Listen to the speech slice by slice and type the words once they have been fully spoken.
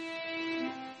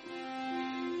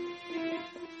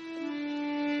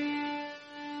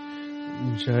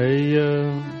Jaya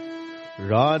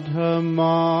Radha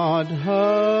Madhava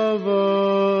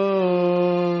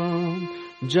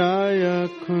Jaya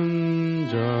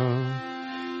Kunja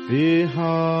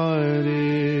Vihari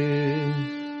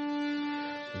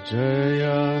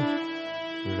Jaya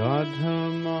Radha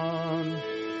Madhava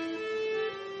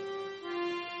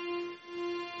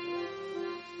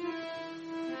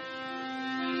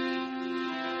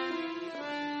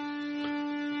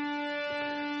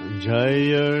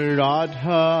Jaya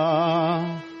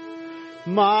Radha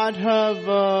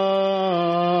Madhava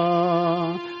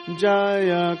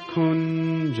Jaya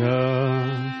Kunja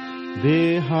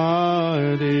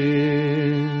Vihari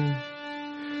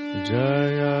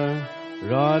Jaya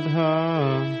Radha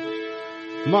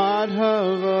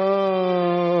Madhava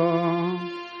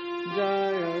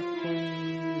Jaya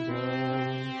Kunja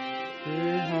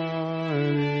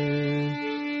Vihari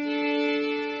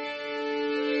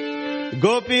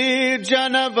Gopi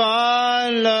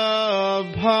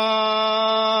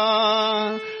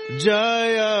Janavalabha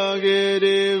Jaya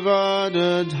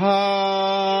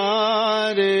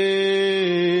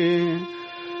Girivardhari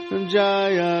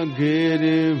Jaya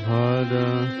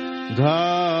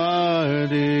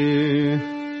Girivardhari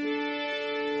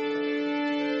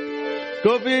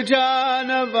Gopi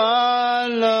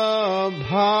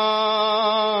Janavalabha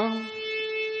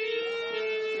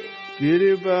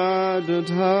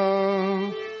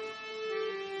Girivardhari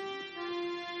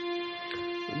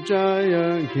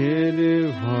Jaya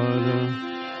Girivardhari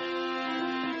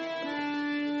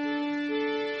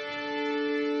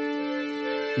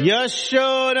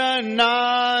Yashoda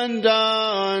Nandana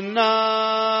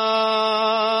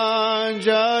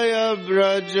Jaya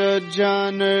Braja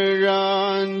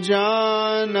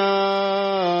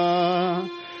Janaranjana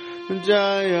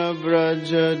Jaya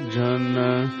Braja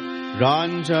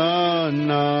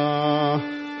Janaranjana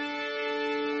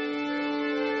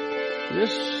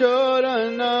Yashoda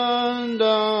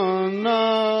Nandana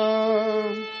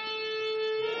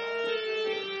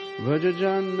Braja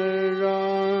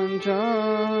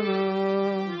Janaranjana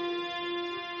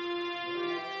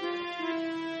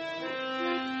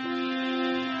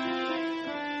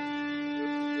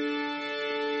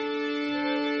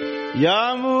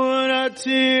Yamuna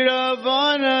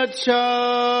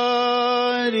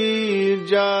Tiravanachari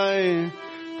Jai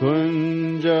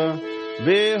Kunja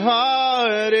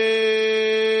Vihare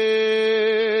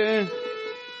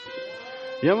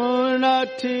Yamuna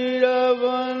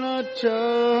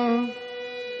Tiravanachari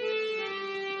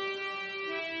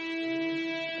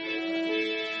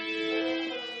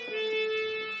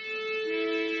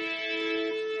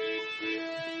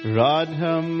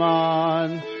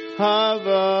Radhaman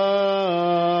Hava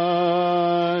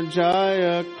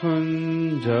Jaya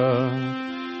Kunja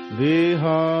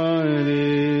Vihari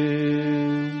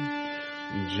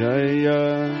Jaya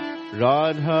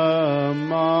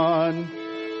Radhaman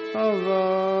Hava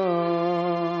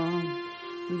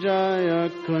Jaya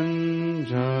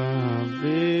Kunja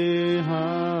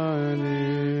Vihari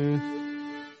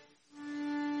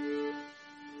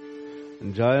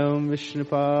Jayam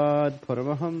Vishnupad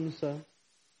Paramahamsa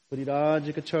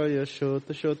Purirajikacharya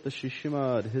Shota Shota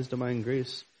Shishimad, His Divine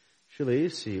Grace, Srila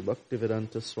A.C.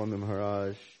 Bhaktivedanta Swami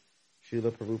Maharaj,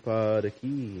 Srila Prabhupada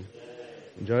Ki,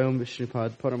 Jayam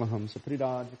Vishnupad Paramahamsa,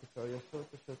 Purirajikacharya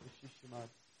Shota Shota Shishimad,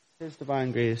 His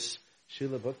Divine Grace,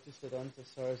 Srila Bhaktivedanta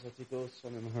Saraswati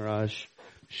Goswami Maharaj,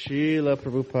 Srila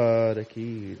Prabhupada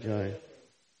Ki, Jai.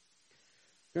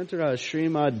 Grantaraj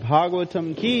Srimad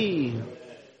Bhagavatam Ki,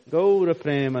 Gaura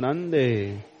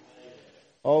Premanande.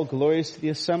 All glories to the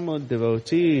assembled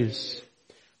devotees.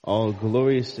 All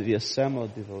glories to the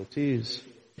assembled devotees.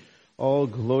 All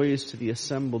glories to the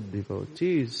assembled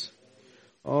devotees.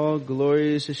 All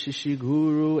glories to Shishi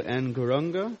Guru and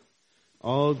Gauranga.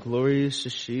 All glories to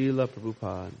Srila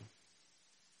Prabhupada.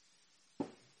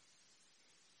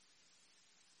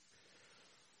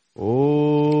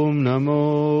 Om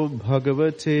Namo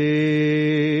Bhagavate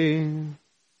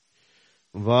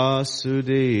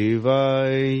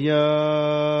Vasudevaya.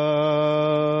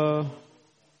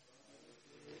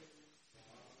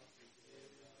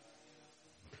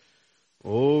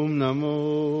 Om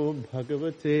Namo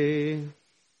Bhagavate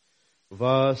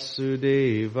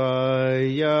Vasudevaya.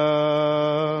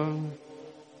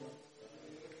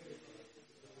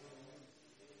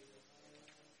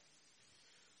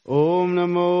 Om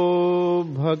Namo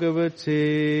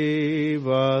Bhagavate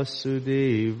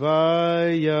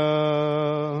Vasudevaya.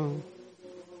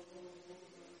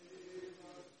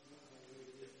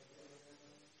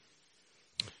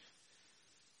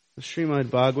 Srimad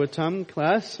Bhagavatam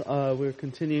class, we're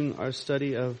continuing our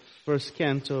study of first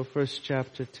canto, first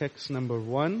chapter, text number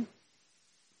 1.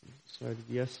 started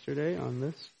yesterday on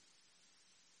this.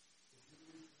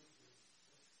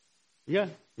 Yeah.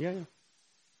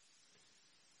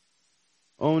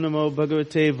 Om Namo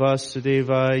Bhagavate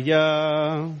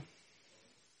Vasudevaya.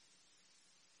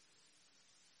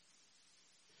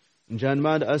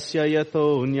 Janmad asya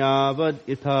yato nyavad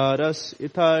itaras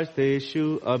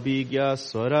itarteshu abhigya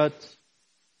swarat.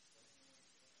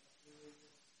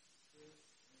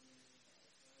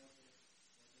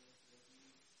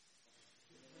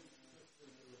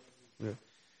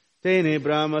 Tene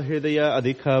Brahma Hridaya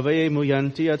Adhikavaye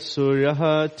Muyanti At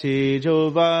Suryaha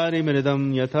Tejo Vari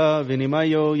Miridam Yatha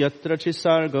Vinimayo Yatra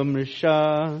Chisargam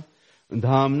Risha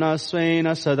Dhamna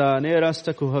Svena Sada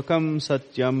Nerasta Kuhakam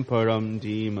Satyam Param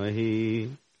Dhimahi.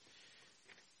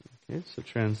 Okay, so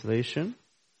translation.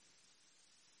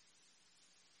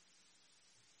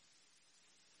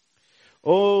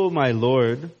 O my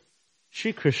Lord,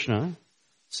 Shri Krishna,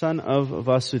 son of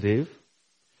Vasudeva,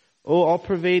 O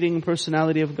all-pervading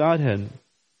personality of Godhead,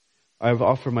 I have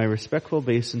offered my respectful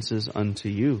obeisances unto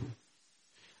you.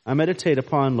 I meditate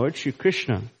upon Lord Shri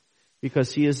Krishna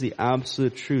because he is the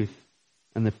absolute truth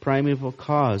and the primeval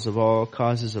cause of all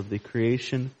causes of the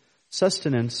creation,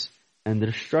 sustenance, and the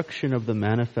destruction of the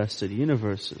manifested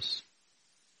universes.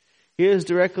 He is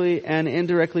directly and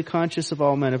indirectly conscious of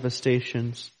all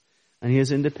manifestations, and he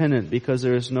is independent because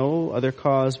there is no other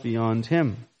cause beyond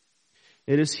him.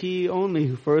 It is he only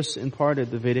who first imparted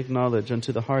the Vedic knowledge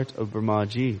unto the heart of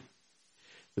Brahmaji,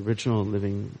 the original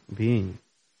living being.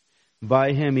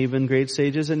 By him, even great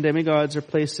sages and demigods are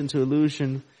placed into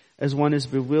illusion, as one is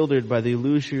bewildered by the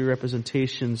illusory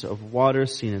representations of water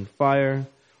seen in fire,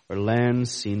 or land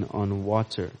seen on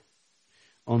water.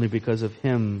 Only because of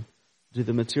him do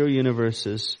the material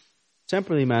universes,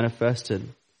 temporally manifested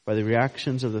by the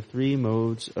reactions of the three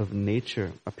modes of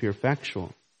nature, appear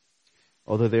factual,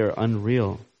 although they are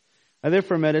unreal. I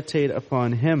therefore meditate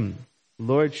upon him,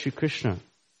 Lord Shri Krishna,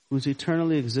 who is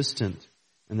eternally existent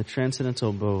in the transcendental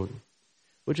abode,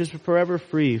 which is forever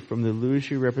free from the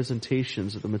illusory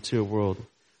representations of the material world.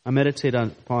 I meditate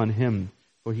upon him,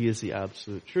 for he is the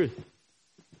absolute truth.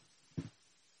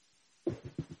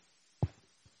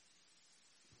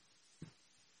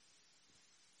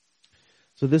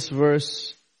 So this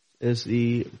verse is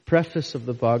the preface of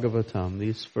the Bhagavatam.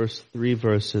 These first three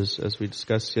verses, as we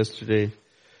discussed yesterday,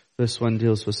 this one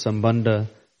deals with Sambandha,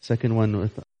 second one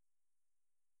with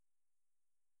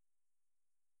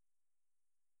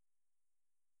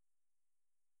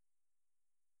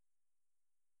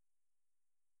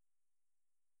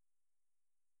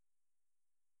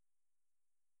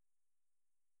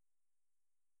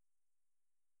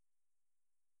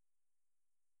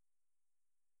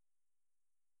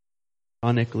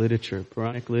Puranic literature.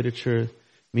 Puranic literature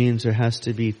means there has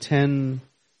to be 10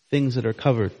 things that are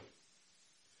covered.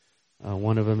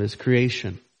 One of them is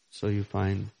creation. So you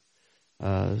find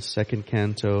second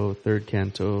canto, third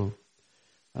canto,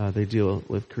 they deal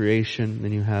with creation.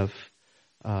 Then you have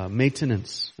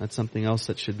maintenance. That's something else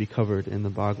that should be covered in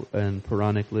in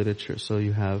Puranic literature. So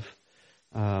you have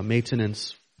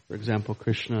maintenance. For example,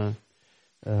 Krishna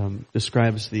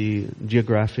describes the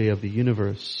geography of the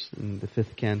universe in the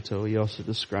fifth canto. He also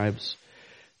describes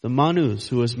the Manus,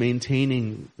 who was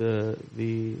maintaining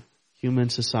the human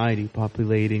society,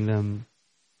 populating them.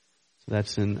 So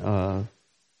that's in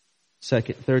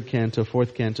third canto,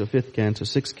 fourth canto, fifth canto,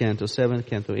 sixth canto, seventh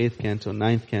canto, eighth canto,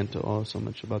 ninth canto. All so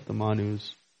much about the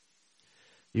Manus.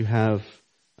 You have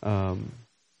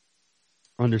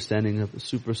understanding of the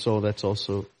super soul. That's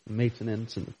also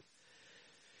maintenance. And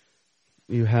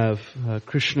you have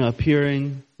Krishna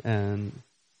appearing and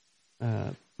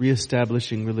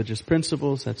reestablishing religious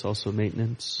principles. That's also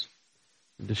maintenance.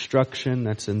 Destruction.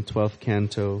 That's in 12th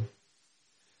canto.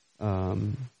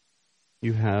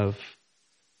 You have,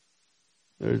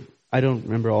 I don't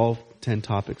remember all 10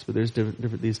 topics, but there's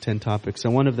different these 10 topics.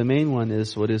 And one of the main one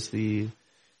is what is the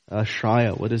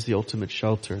Shraya, what is the ultimate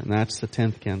shelter? And that's the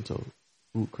 10th canto.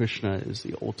 Krishna is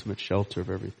the ultimate shelter of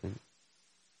everything.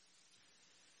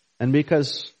 And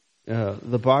because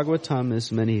the Bhagavatam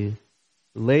is many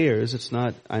layers, it's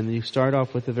not, and you start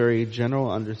off with a very general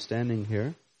understanding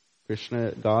here.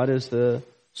 Krishna, God is the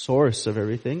source of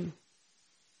everything.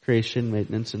 Creation,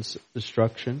 maintenance, and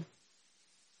destruction.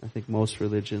 I think most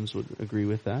religions would agree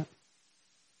with that.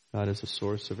 God is the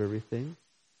source of everything.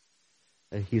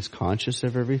 He's conscious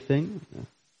of everything.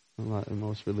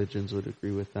 Most religions would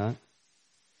agree with that.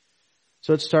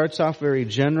 So it starts off very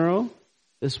general,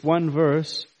 this one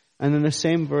verse, and then the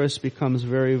same verse becomes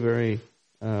very, very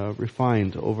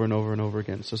refined over and over and over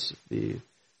again. So the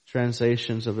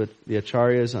translations of the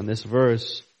acharyas on this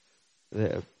verse,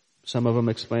 some of them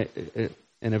explain,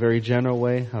 in a very general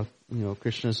way, how,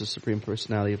 Krishna is the Supreme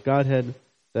Personality of Godhead.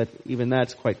 Even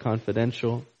that's quite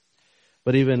confidential.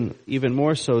 But even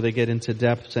more so, they get into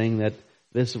depth saying that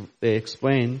they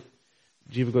explain,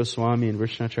 Jiva Goswami and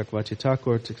Vishnu Chakravarti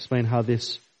Thakur, to explain how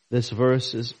this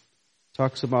verse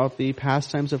talks about the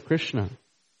pastimes of Krishna.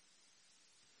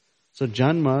 So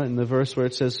Janma, in the verse where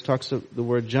it talks of the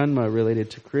word Janma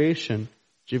related to creation,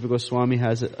 Jiva Goswami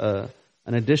has an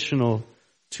additional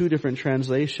 2 different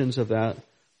translations of that,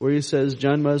 where he says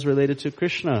Janma is related to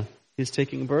Krishna. He's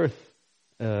taking birth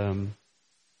in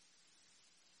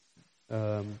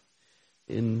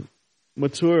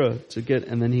Mathura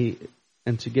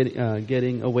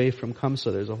getting away from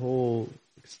Kamsa. There's a whole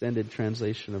extended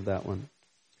translation of that one.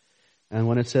 And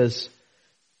when it says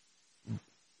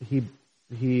he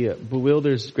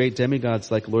bewilders great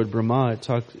demigods like Lord Brahma,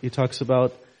 he talks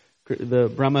about the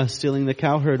Brahma stealing the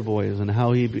cowherd boys and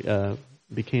how he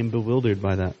became bewildered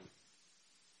by that.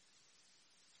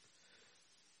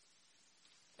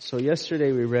 So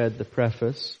yesterday we read the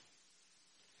preface.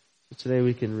 So today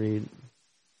we can read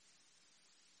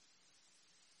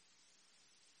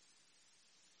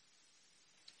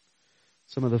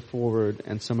some of the foreword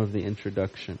and some of the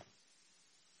introduction.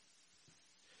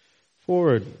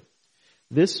 Forward.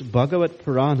 This Bhagavat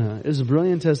Purana is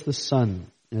brilliant as the sun.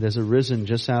 It has arisen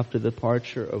just after the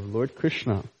departure of Lord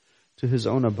Krishna to his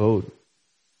own abode,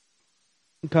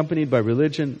 accompanied by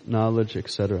religion, knowledge,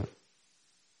 etc.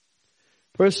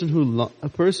 Persons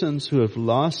who have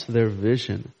lost their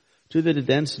vision to the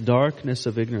dense darkness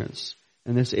of ignorance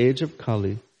in this age of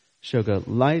Kali shall get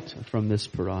light from this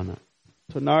Purana.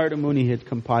 So Narada Muni had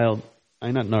compiled,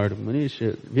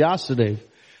 Vyasadeva,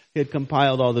 he had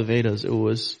compiled all the Vedas. It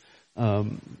was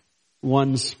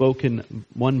one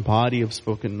body of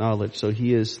spoken knowledge. So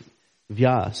he is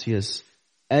Vyas. He has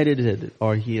edited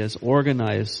or he has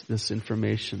organized this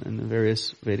information in the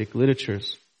various Vedic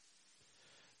literatures.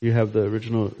 You have the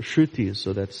original Shrutis,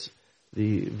 so that's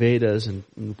the Vedas and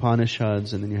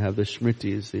Upanishads, and then you have the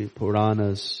Smritis, the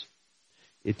Puranas,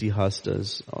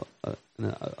 Itihastas,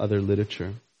 and other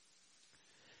literature.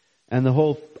 And the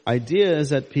whole idea is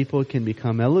that people can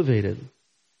become elevated.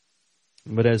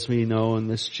 But as we know in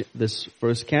this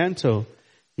first canto,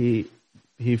 he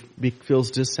feels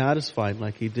dissatisfied,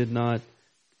 like he did not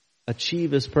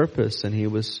achieve his purpose, and he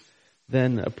was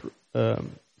then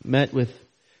met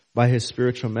by his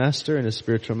spiritual master, and his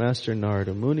spiritual master,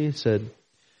 Narada Muni, said,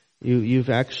 You've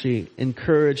actually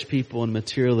encouraged people in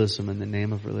materialism in the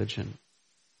name of religion.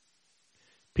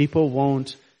 People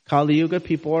won't. Kali Yuga,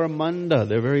 people are manda.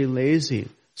 They're very lazy.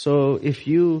 So if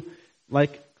you,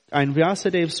 and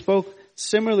Vyasadeva spoke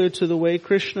similar to the way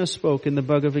Krishna spoke in the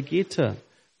Bhagavad Gita,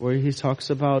 where he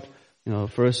talks about,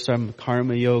 first some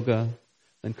karma yoga,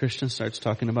 then Krishna starts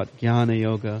talking about jnana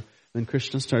yoga, then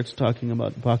Krishna starts talking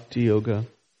about bhakti yoga.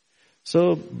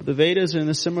 So the Vedas in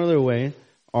a similar way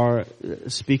are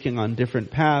speaking on different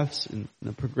paths in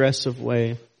a progressive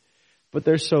way, but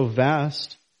they're so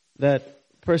vast that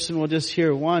a person will just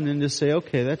hear one and just say,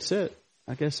 okay, that's it.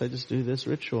 I guess I just do this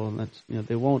ritual, and that's,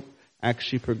 they won't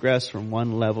actually progress from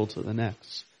one level to the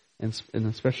next, and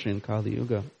especially in Kali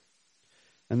Yuga.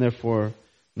 And therefore,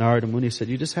 Narada Muni said,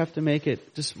 you just have to make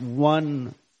it just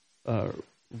one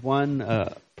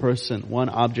person, one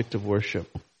object of worship.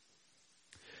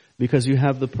 Because you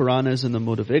have the Puranas in the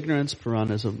mode of ignorance,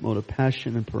 Puranas in the mode of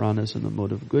passion, and Puranas in the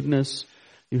mode of goodness.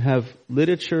 You have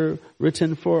literature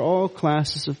written for all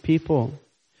classes of people.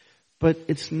 But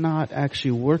it's not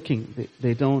actually working.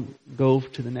 They don't go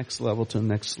to the next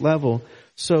level.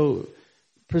 So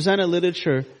present a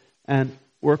literature and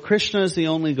where Krishna is the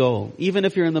only goal. Even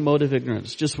if you're in the mode of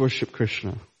ignorance, just worship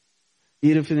Krishna.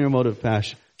 Even if you're in your mode of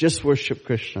passion, just worship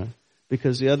Krishna.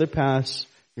 Because the other paths,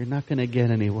 you're not going to get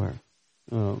anywhere.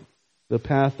 The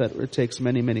path that takes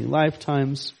many, many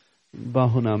lifetimes,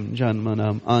 bahunam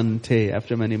janmanam ante,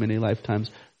 after many, many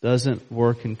lifetimes, doesn't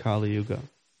work in Kali Yuga.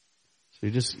 So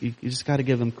you just got to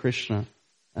give them Krishna,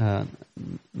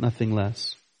 nothing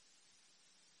less.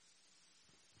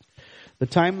 The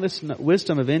timeless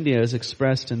wisdom of India is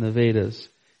expressed in the Vedas,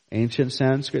 ancient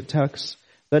Sanskrit texts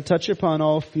that touch upon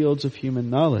all fields of human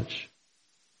knowledge.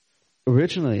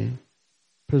 Originally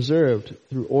preserved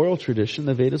through oral tradition,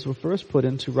 the Vedas were first put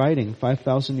into writing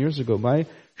 5,000 years ago by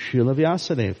Srila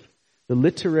Vyasadeva, the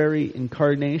literary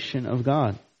incarnation of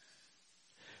God.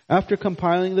 After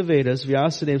compiling the Vedas,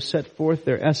 Vyasadeva set forth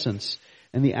their essence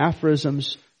in the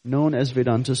aphorisms known as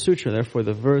Vedanta Sutra. Therefore,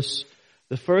 the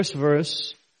first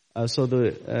verse,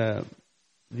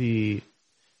 the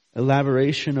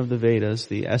elaboration of the Vedas,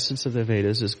 the essence of the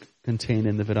Vedas, is contained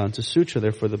in the Vedanta Sutra.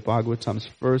 Therefore, the Bhagavatam's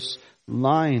first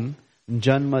line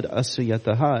Janmad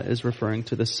Asuyataha is referring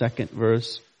to the second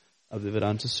verse of the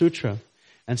Vedanta Sutra.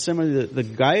 And similarly, the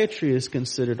Gayatri is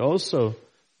considered also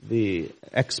the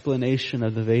explanation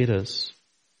of the Vedas.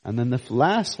 And then the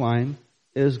last line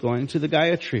is going to the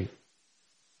Gayatri.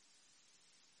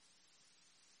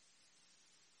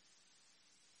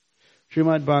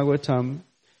 Srimad Bhagavatam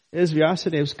is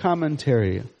Vyasadev's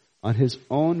commentary on his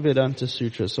own Vedanta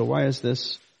Sutra. So why is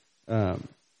this, that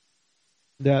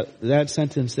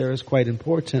sentence there is quite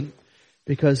important,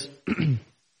 because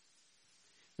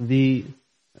the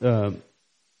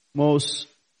most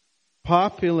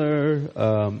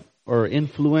popular or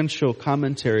influential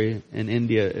commentary in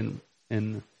India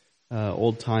in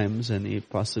old times and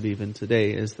possibly even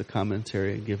today is the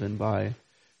commentary given by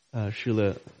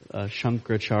Srila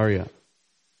Shankaracharya.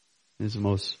 Is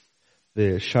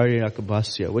the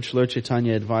Sharyakabhasya, which Lord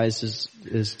Chaitanya advises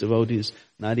his devotees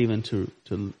not even to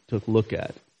look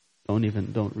at.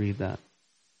 Don't read that.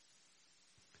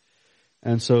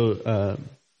 And so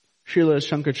Srila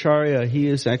Shankaracharya, he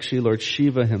is actually Lord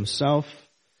Shiva himself.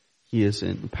 He is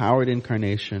an empowered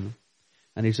incarnation,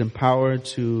 and he's empowered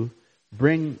to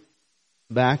bring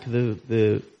back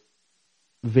the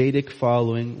Vedic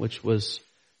following, which was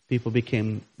people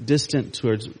became distant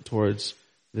towards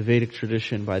the Vedic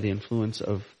tradition by the influence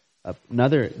of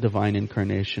another divine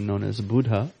incarnation known as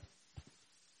Buddha.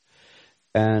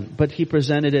 But he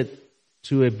presented it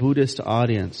to a Buddhist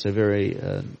audience, a very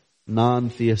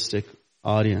non-theistic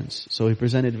audience. So he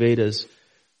presented Vedas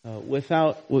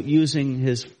without using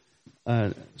his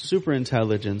super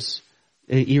intelligence,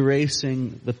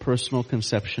 erasing the personal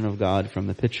conception of God from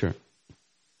the picture.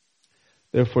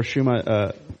 Therefore,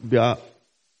 Srila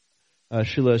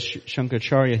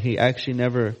Shankaracharya, he actually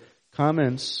never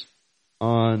comments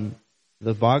on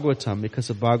the Bhagavatam, because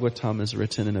the Bhagavatam is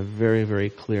written in a very, very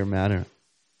clear manner.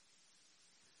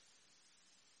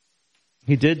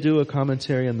 He did do a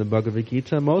commentary on the Bhagavad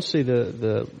Gita. Mostly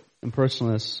the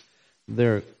impersonalists,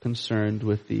 they're concerned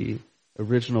with the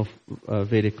original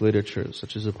Vedic literature,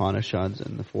 such as Upanishads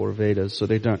and the four Vedas. So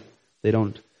they're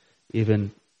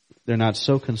not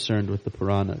so concerned with the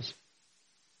Puranas.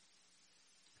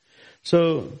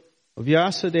 So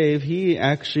Vyasadeva,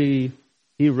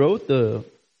 he wrote the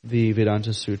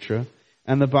Vedanta Sutra,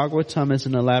 and the Bhagavatam is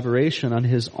an elaboration on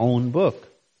his own book.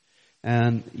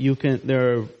 And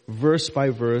there are verse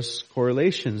by verse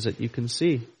correlations that you can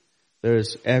see.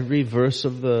 There's every verse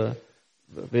of the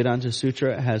Vedanta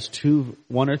Sutra has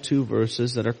one or two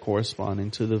verses that are corresponding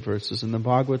to the verses in the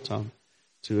Bhagavatam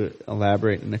to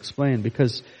elaborate and explain.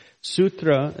 Because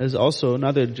sutra is also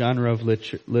another genre of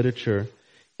literature.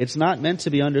 It's not meant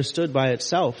to be understood by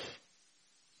itself.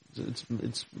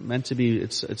 It's meant to be.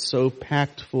 It's so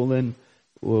packed full in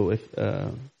with.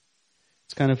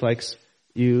 It's kind of like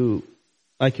you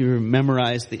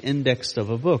memorize the index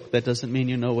of a book. That doesn't mean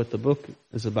you know what the book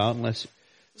is about unless.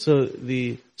 So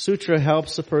the sutra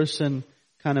helps a person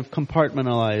kind of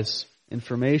compartmentalize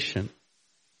information.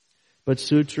 But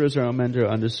sutras are meant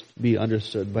to be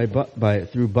understood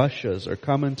through bhashyas or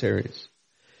commentaries.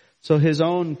 So his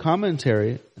own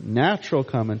commentary, natural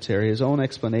commentary, his own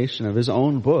explanation of his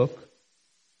own book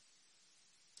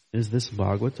is this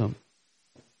Bhagavatam.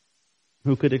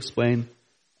 Who could explain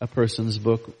a person's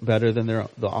book better than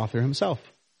the author himself?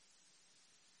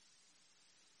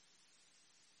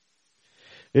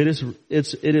 It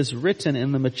is written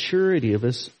in the maturity of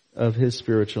his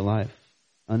spiritual life,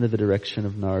 under the direction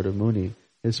of Narada Muni,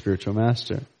 his spiritual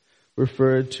master,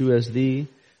 referred to as the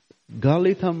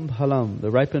Galitam Phalam, the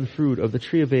ripened fruit of the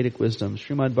tree of Vedic wisdom.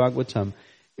 Srimad Bhagavatam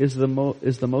is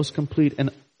the most complete and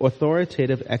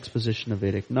authoritative exposition of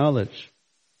Vedic knowledge.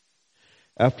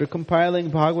 After compiling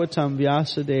Bhagavatam,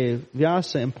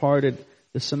 Vyasa imparted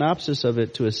the synopsis of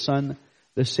it to his son,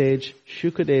 the sage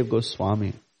Shukadeva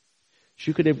Goswami.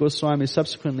 Shukadeva Goswami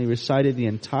subsequently recited the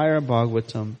entire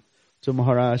Bhagavatam to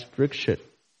Maharaj Parikshit.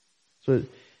 So,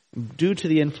 due to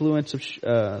the influence of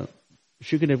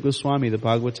Shukadeva Goswami, the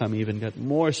Bhagavatam even got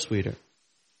more sweeter.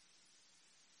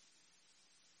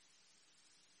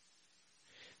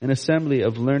 An assembly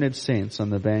of learned saints on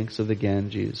the banks of the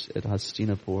Ganges at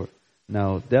Hastinapur,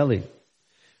 now Delhi.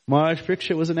 Maharaj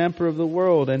Parikshit was an emperor of the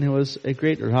world, and he was a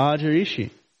great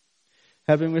Rajarishi.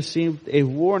 Having received a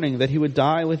warning that he would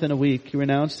die within a week, he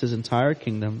renounced his entire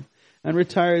kingdom and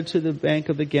retired to the bank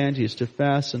of the Ganges to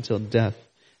fast until death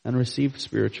and receive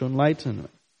spiritual enlightenment.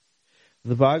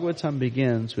 The Bhagavatam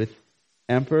begins with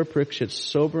Emperor Parikshit's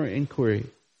sober inquiry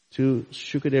to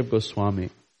Shukadeva Goswami.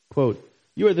 Quote,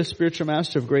 "You are the spiritual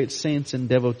master of great saints and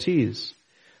devotees.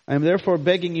 I am therefore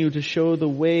begging you to show the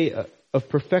way of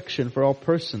perfection for all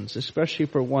persons, especially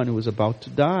for one who is about to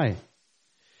die.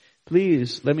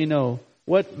 Please let me know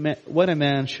what a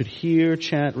man should hear,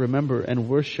 chant, remember, and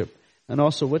worship, and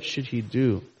also what should he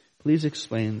do. Please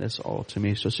explain this all to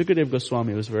me. So Sukadeva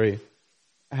Goswami was very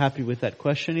happy with that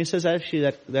question. He says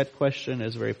actually that question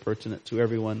is very pertinent to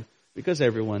everyone because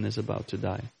everyone is about to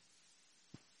die.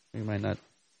 You might not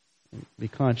be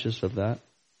conscious of that.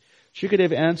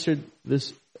 Shukadeva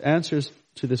answers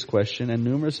to this question and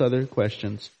numerous other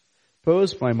questions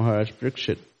posed by Maharaj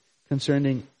Parikshit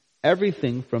concerning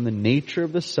everything from the nature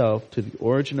of the self to the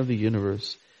origin of the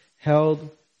universe held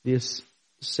the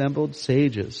assembled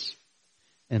sages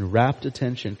in rapt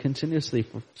attention continuously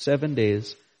for 7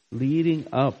 days leading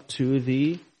up to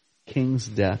the king's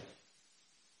death.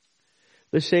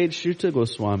 The sage Shuta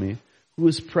Goswami, who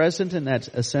was present in that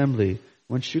assembly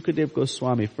when Shukadeva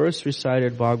Goswami first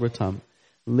recited Bhagavatam,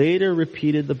 later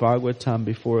repeated the Bhagavatam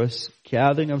before a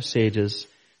gathering of sages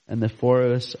in the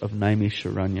forest of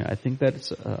Naimisharanya. I think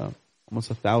that's almost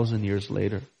 1,000 years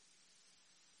later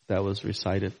that was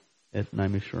recited at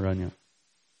Naimisharanya.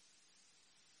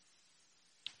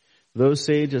 Those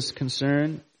sages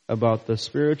concerned about the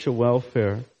spiritual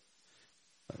welfare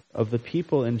of the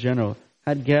people in general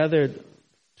had gathered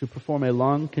to perform a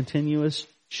long continuous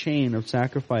chain of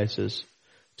sacrifices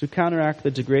to counteract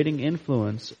the degrading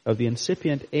influence of the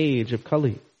incipient age of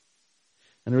Kali.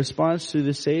 In response to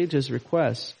the sage's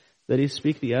request that he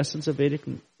speak the essence of Vedic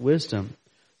wisdom,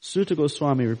 Suta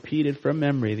Goswami repeated from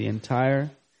memory the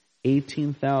entire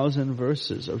 18,000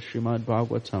 verses of Srimad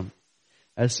Bhagavatam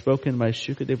as spoken by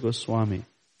Shukadeva Goswami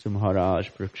to Maharaj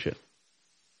Parikshit.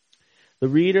 The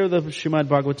reader of the Srimad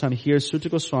Bhagavatam hears Suta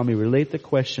Goswami relate the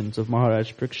questions of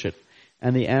Maharaj Parikshit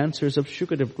and the answers of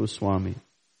Shukadeva Goswami.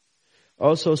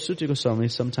 Also, Suta Goswami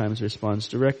sometimes responds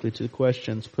directly to the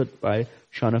questions put by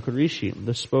Shanaka Rishi,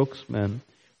 the spokesman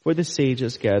for the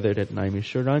sages gathered at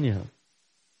Naimisharanya.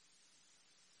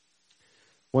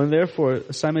 One therefore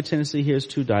simultaneously hears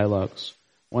two dialogues,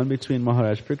 one between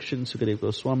Maharaj Parikshit and Sukadeva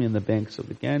Goswami on the banks of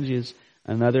the Ganges,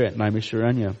 and another at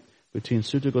Naimisharanya between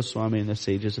Suta Goswami and the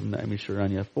sages of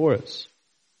Naimisharanya forest,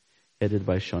 headed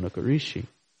by Shanaka Rishi.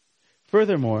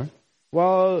 Furthermore,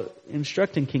 while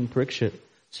instructing King Parikshit,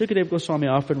 Sukadeva Goswami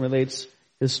often relates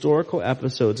historical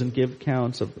episodes and gives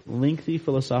accounts of lengthy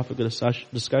philosophical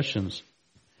discussions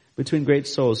between great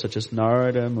souls such as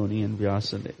Narada Muni and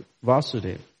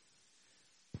Vasudeva.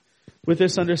 With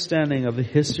this understanding of the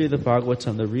history of the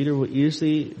Bhagavatam, the reader will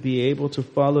easily be able to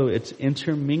follow its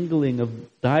intermingling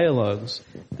of dialogues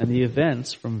and the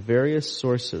events from various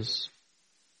sources.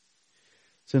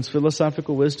 Since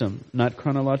philosophical wisdom, not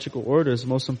chronological order, is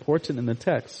most important in the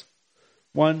text,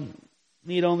 one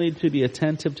need only to be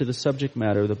attentive to the subject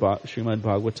matter of the Srimad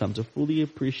Bhagavatam to fully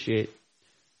appreciate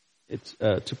its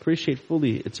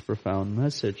profound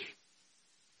message.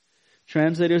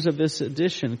 Translators of this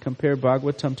edition compare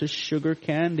Bhagavatam to sugar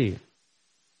candy.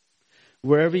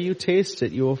 Wherever you taste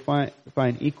it, you will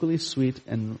find equally sweet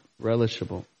and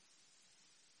relishable.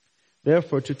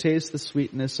 Therefore, to taste the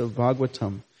sweetness of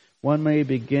Bhagavatam, one may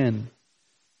begin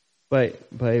by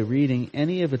reading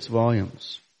any of its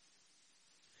volumes.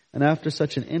 And after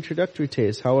such an introductory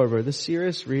taste, however, the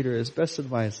serious reader is best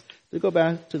advised to go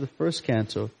back to the first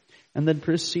canto and then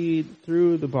proceed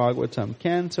through the Bhagavatam,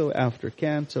 canto after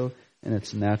canto, in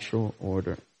its natural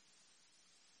order.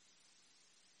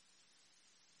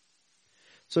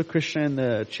 So Krishna in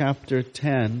the chapter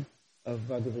 10 of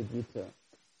Bhagavad Gita,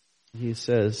 he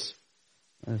says,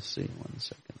 let's see, 1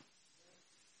 second.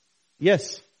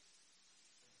 Yes.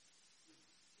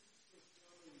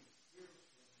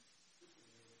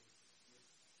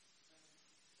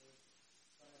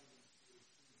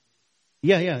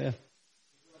 Yeah.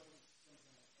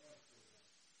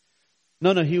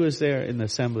 No, he was there in the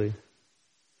assembly.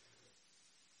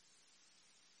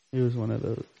 He was one of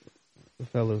the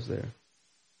fellows there.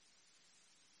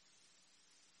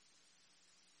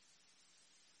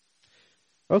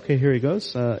 Okay, here he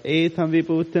goes. Etam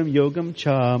vibhutam yogam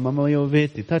cha mamayo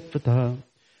veti tattvata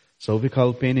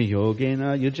sovikalpena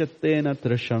yogena yujatena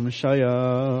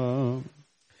trashamshaya.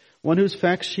 One who's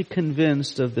factually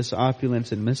convinced of this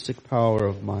opulence and mystic power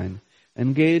of mine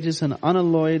engages in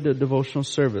unalloyed devotional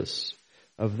service.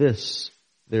 Of this,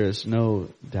 there is no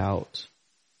doubt.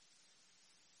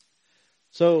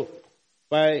 So,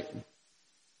 by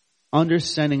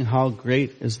understanding how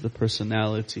great is the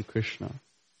personality Krishna,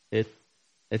 it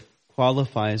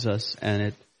qualifies us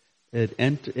and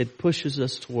it pushes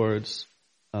us towards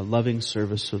loving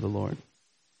service to the Lord.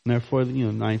 And therefore,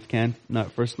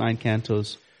 first 9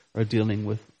 cantos are dealing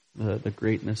with the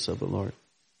greatness of the Lord.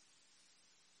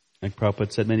 Like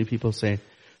Prabhupada said, many people say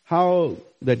how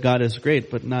that God is great,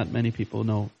 but not many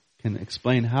people can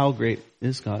explain how great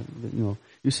is God.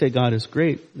 You say God is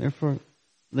great, therefore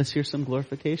let's hear some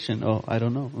glorification. Oh, I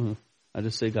don't know. I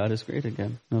just say God is great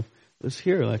again. No, let's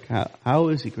hear, like, how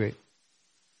is He great?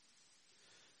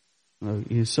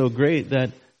 He's so great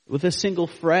that with a single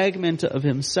fragment of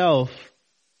Himself,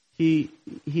 He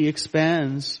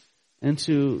expands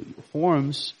into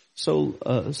forms so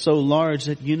large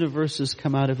that universes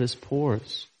come out of His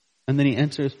pores. And then He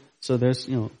enters, so there's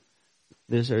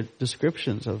are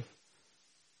descriptions of,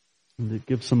 that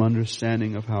give some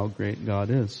understanding of how great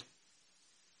God is.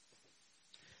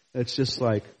 It's just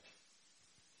like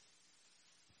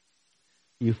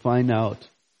you find out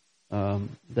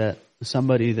that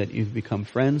somebody that you've become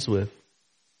friends with,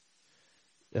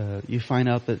 you find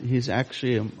out that he's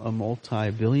actually a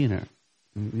multi-billionaire.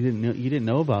 You didn't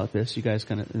know about this. You guys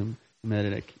kind of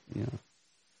met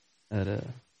at a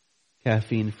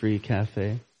caffeine-free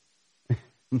cafe,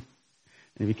 and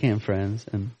you became friends.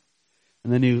 And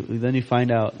then you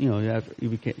find out,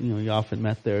 you often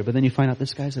met there, but then you find out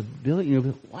this guy's a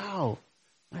billionaire. Wow,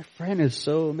 my friend is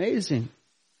so amazing.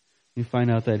 You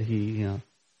find out that he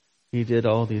did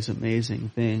all these amazing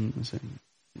things, and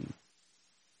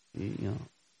he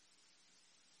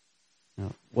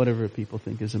whatever people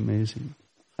think is amazing,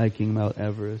 hiking Mount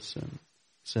Everest, and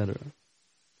etc.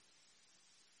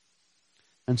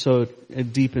 And so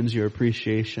it deepens your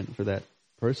appreciation for that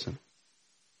person.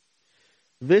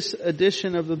 This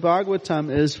edition of the Bhagavatam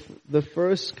is the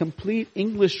first complete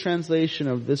English translation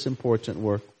of this important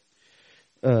work,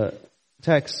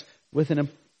 text, with an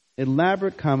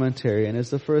elaborate commentary, and is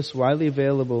the first widely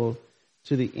available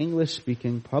to the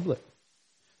English-speaking public.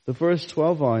 The first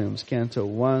 12 volumes, Canto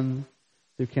 1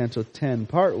 through Canto 10,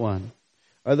 Part 1,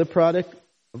 are the product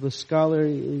of the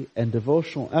scholarly and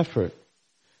devotional effort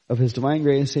of His Divine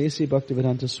Grace A.C.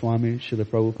 Bhaktivedanta Swami Srila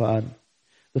Prabhupada,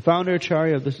 the founder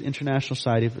Acharya of the International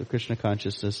Society for Krishna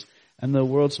Consciousness, and the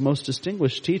world's most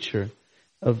distinguished teacher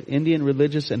of Indian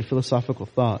religious and philosophical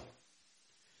thought.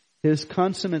 His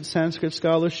consummate Sanskrit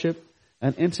scholarship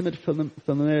and intimate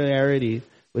familiarity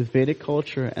with Vedic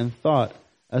culture and thought,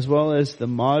 as well as the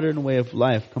modern way of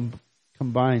life,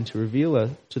 combine to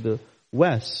reveal to the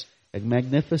West a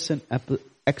magnificent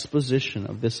exposition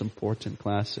of this important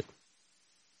classic.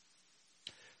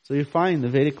 So you find the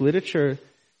Vedic literature,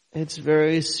 it's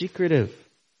very secretive.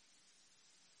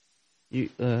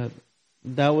 That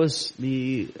was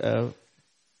the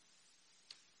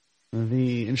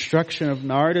instruction of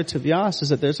Narada to Vyasa, is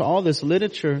that there's all this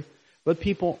literature, but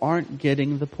people aren't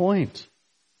getting the point.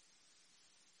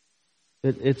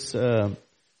 It's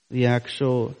the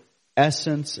actual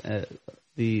essence,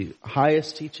 the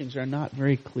highest teachings are not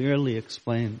very clearly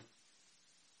explained.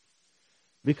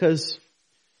 Because,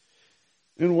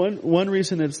 and one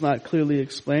reason it's not clearly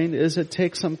explained is it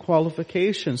takes some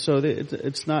qualification, so that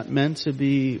it's not meant to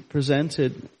be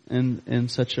presented in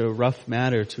such a rough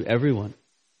manner to everyone.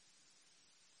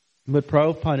 But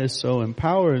Prabhupada is so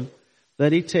empowered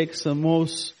that he takes the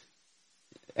most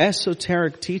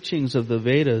esoteric teachings of the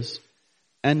Vedas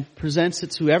and presents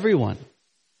it to everyone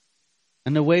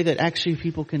in a way that actually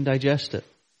people can digest it.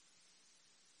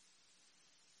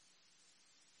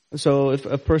 So if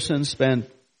a person spent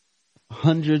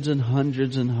hundreds and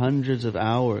hundreds and hundreds of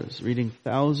hours reading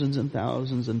thousands and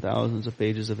thousands and thousands of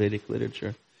pages of Vedic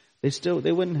literature,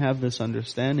 they wouldn't have this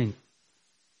understanding.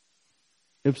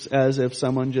 As if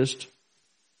someone just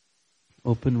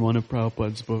opened one of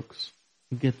Prabhupada's books.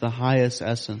 You get the highest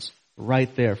essence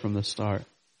right there from the start.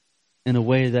 In a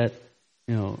way that,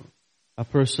 a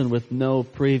person with no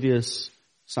previous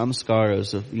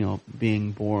samskaras of,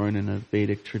 being born in a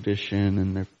Vedic tradition,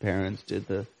 and their parents did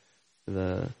the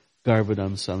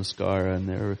Garbhadam samskara, and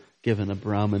they were given a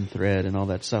Brahmin thread and all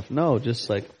that stuff. No, just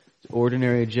like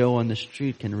ordinary Joe on the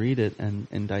street can read it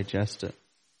and digest it.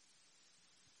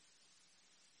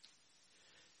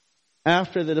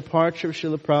 After the departure of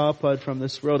Srila Prabhupada from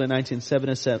this world in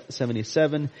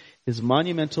 1977, his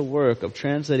monumental work of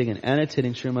translating and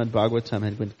annotating Srimad Bhagavatam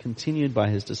had been continued by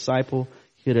his disciple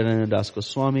Hirananda Das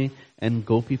Goswami and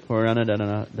Gopi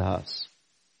Puranadana Das.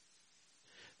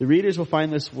 The readers will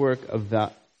find this work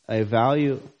a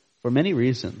value for many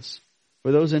reasons.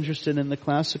 For those interested in the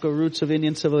classical roots of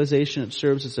Indian civilization, it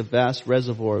serves as a vast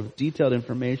reservoir of detailed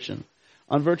information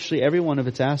on virtually every one of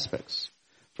its aspects.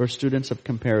 For students of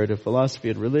comparative philosophy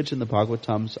and religion, the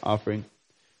Bhagavatam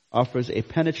offers a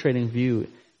penetrating view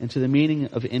into the meaning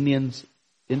of India's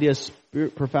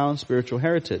profound spiritual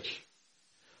heritage.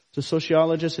 To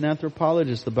sociologists and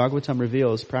anthropologists, the Bhagavatam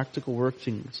reveals practical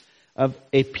workings of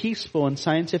a peaceful and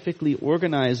scientifically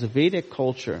organized Vedic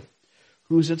culture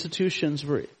whose institutions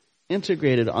were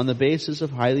integrated on the basis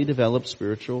of highly developed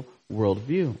spiritual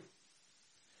worldview.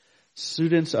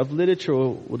 students of literature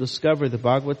will discover the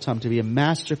Bhagavatam to be a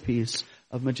masterpiece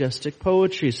of majestic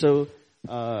poetry. So,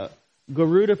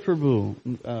 Garuda Prabhu,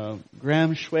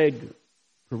 Graham Schweg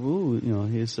Prabhu,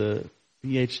 he's a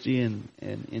PhD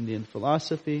in Indian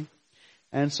philosophy.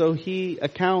 And so he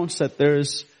accounts that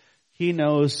he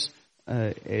knows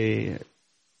a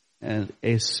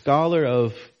scholar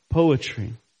of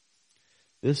poetry.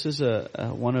 This is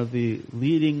one of the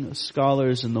leading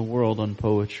scholars in the world on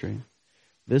poetry.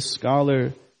 This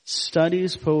scholar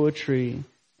studies poetry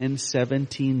in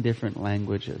 17 different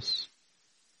languages.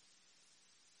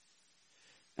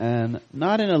 And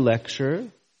not in a lecture,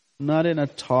 not in a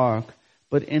talk,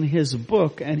 but in his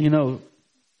book. And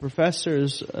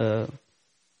professors,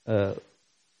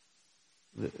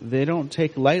 they don't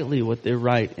take lightly what they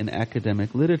write in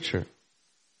academic literature.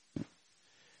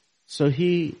 So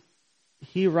he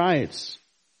writes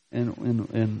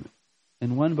in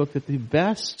one book that the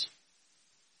best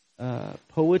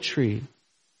poetry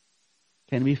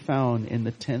can be found in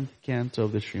the 10th canto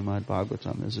of the Srimad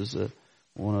Bhagavatam. This is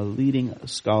one of the leading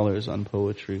scholars on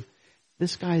poetry.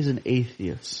 This guy is an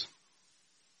atheist.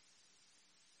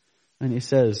 And he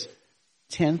says,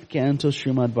 10th canto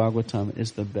Srimad Bhagavatam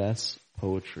is the best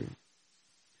poetry.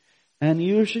 And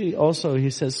usually also he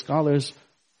says scholars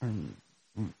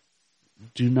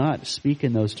do not speak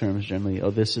in those terms generally.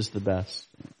 Oh, this is the best.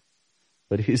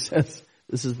 But he says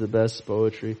this is the best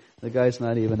poetry. The guy's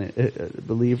not even a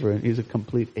believer, and he's a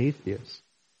complete atheist.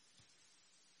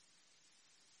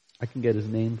 I can get his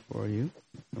name for you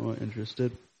if you're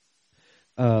interested.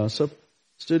 So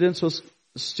students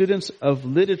of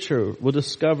literature will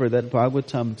discover that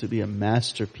Bhagavatam to be a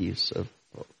masterpiece of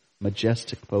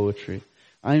majestic poetry.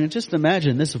 I mean, just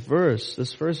imagine this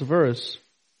first verse.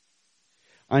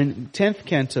 In 10th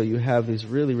canto, you have these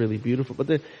really, really beautiful,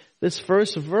 but this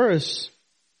first verse,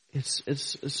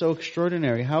 it's so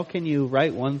extraordinary. How can you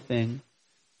write one thing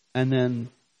and then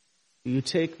you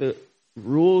take the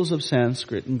rules of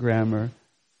Sanskrit and grammar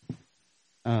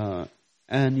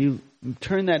and you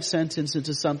turn that sentence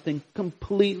into something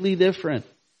completely different?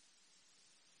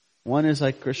 One is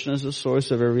like Krishna is the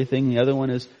source of everything. The other one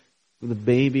is the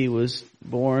baby was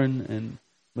born in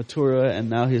Mathura and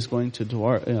now he's going to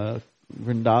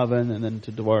Vrindavan and then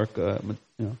to Dwarka.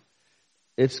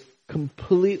 It's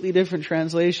completely different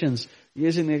translations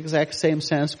using the exact same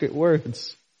Sanskrit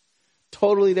words.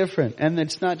 Totally different. And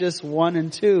it's not just one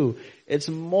and two. It's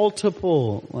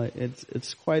multiple.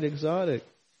 It's quite exotic.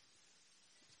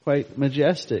 Quite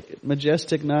majestic.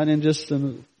 Majestic not in just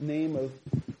the name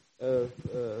of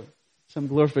some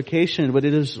glorification, but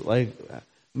it is like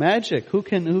magic. Who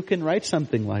can write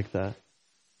something like that?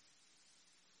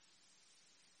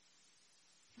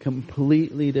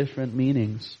 Completely different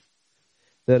meanings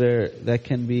that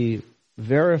can be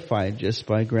verified just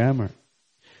by grammar.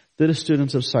 To the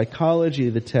students of psychology,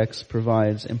 the text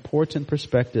provides important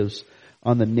perspectives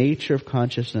on the nature of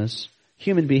consciousness,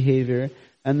 human behavior,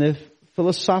 and the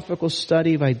philosophical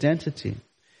study of identity.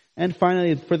 And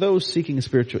finally, for those seeking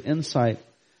spiritual insight,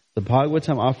 the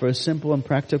Bhagavatam offers simple and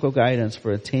practical guidance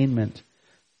for attainment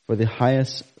for the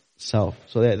highest self.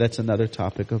 So that's another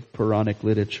topic of Puranic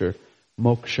literature,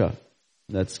 moksha.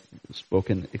 That's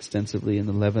spoken extensively in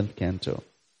the 11th canto.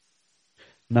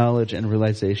 Knowledge and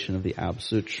realization of the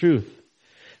absolute truth.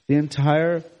 The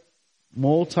entire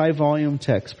multi-volume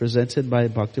text presented by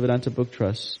Bhaktivedanta Book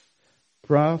Trust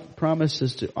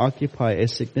promises to occupy a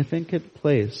significant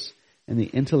place in the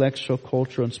intellectual,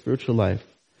 cultural, and spiritual life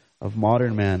of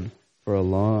modern man for a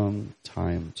long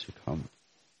time to come.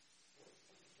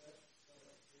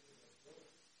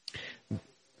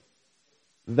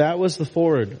 That was the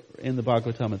foreword in the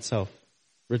Bhagavatam itself,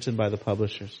 written by the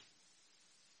publishers.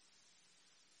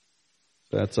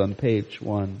 So that's on page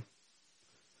 1.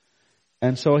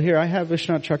 And so here I have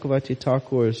Vishwanath Chakravarti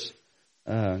Thakur's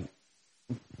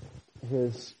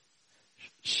his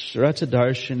Shrata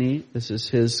Darshini. This is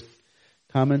his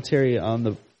commentary on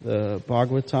the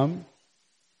Bhagavatam.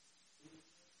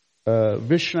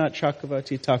 Vishwanath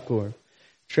Chakravarti Thakur,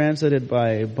 translated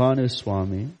by Bhanu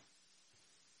Swami.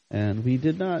 And we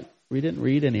didn't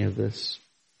read any of this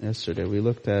yesterday. We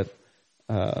looked at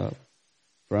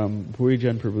from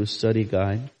Purijan Prabhu's study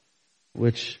guide,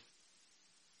 which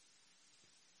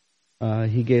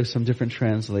he gave some different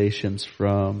translations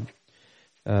from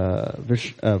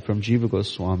Jiva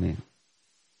Goswami.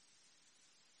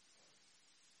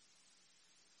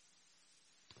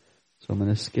 So I'm going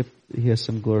to skip. He has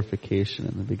some glorification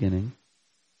in the beginning.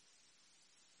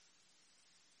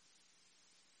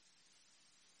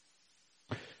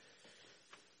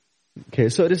 Okay,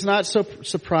 so it is not so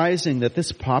surprising that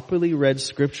this popularly read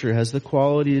scripture has the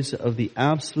qualities of the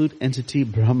absolute entity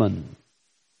Brahman,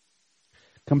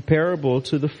 comparable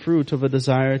to the fruit of a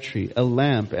desire tree, a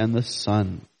lamp, and the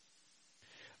sun.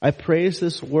 I praise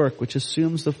this work which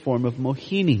assumes the form of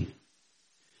Mohini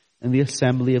and the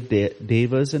assembly of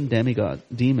devas and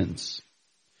demons,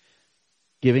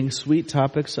 giving sweet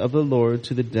topics of the Lord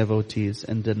to the devotees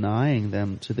and denying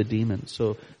them to the demons.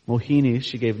 So Mohini,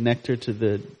 she gave nectar to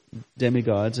the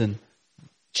demigods and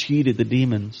cheated the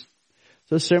demons.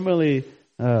 So similarly,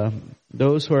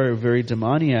 those who are very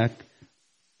demoniac,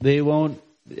 they won't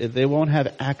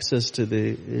have access to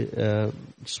the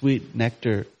sweet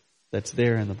nectar that's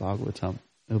there in the Bhagavatam.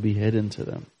 It'll be hidden to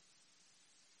them.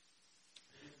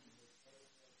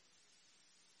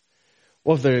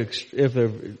 Well, if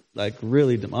they're like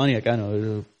really demoniac, I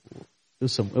know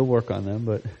it'll work on them,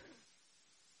 but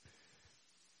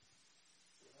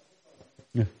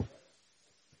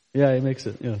yeah, it makes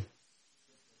it,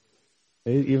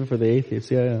 even for the atheists,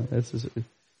 that's a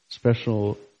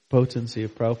special potency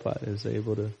of Prabhupada, is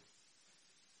able to.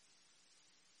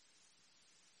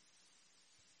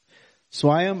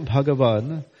 Swayam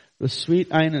Bhagavan, the sweet,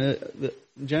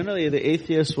 generally the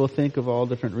atheists will think of all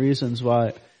different reasons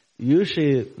why.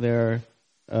 Usually they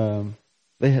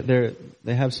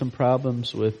have some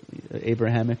problems with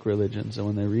Abrahamic religions, and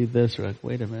when they read this, they're like,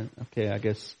 wait a minute, okay, I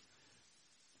guess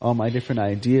all my different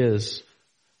ideas.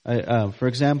 For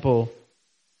example,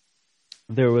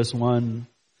 there was one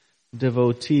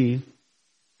devotee,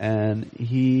 and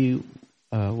he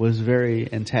was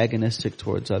very antagonistic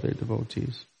towards other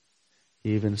devotees.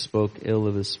 He even spoke ill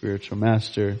of his spiritual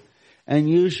master. And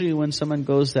usually when someone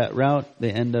goes that route,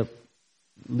 they end up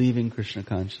leaving Krishna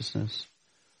consciousness,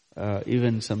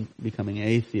 even some becoming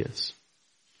atheists.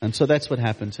 And so that's what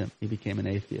happened to him. He became an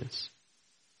atheist.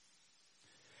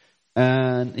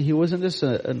 And he wasn't just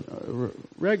a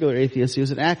regular atheist, he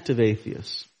was an active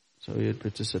atheist. So he would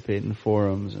participate in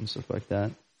forums and stuff like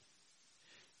that.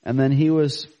 And then he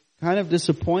was kind of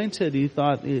disappointed. He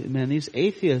thought, man, these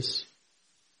atheists,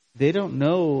 they don't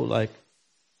know,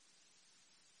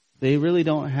 they really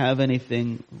don't have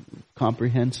anything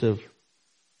comprehensive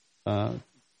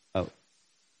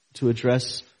to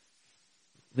address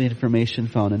the information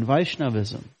found in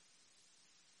Vaishnavism.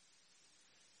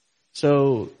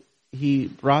 So he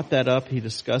brought that up. He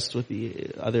discussed with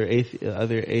the other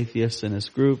atheists in his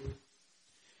group.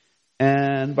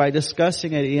 And by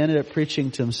discussing it, he ended up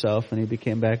preaching to himself, and he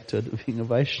became back to being a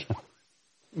Vaishnava.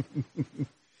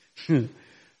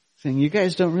 Saying, you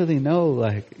guys don't really know,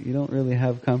 you don't really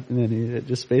have company. And he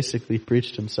just basically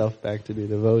preached himself back to be a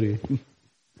devotee.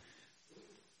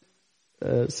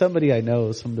 Somebody I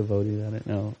know, some devotee that I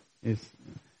know, is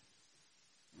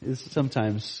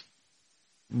sometimes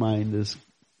mind is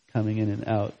coming in and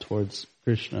out towards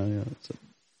Krishna.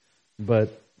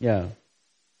 But yeah.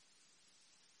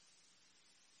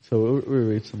 So we'll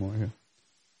read some more here.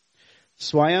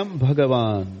 Swayam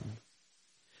Bhagavan,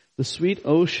 the sweet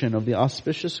ocean of the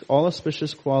all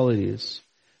auspicious qualities,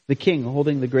 the king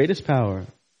holding the greatest power,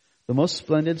 the most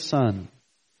splendid sun,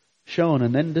 shone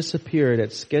and then disappeared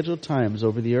at scheduled times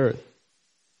over the earth.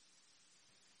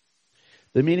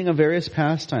 The meaning of various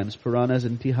pastimes, Puranas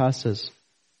and Tihasas,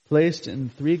 placed in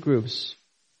three groups,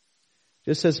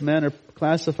 just as men are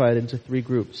classified into three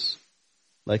groups,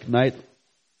 like night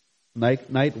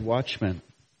watchmen,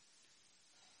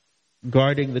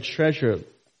 guarding the treasure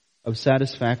of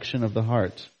satisfaction of the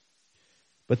heart.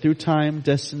 But through time,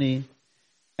 destiny,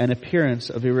 and appearance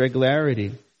of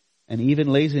irregularity, and even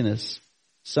laziness,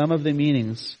 some of the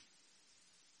meanings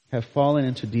have fallen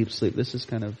into deep sleep. This is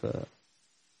kind of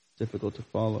difficult to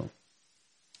follow.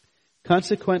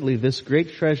 Consequently, this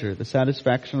great treasure, the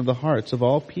satisfaction of the hearts of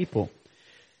all people,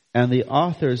 and the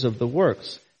authors of the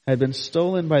works, had been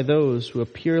stolen by those who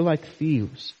appear like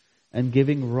thieves and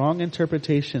giving wrong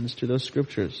interpretations to those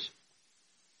scriptures.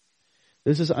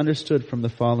 This is understood from the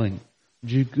following.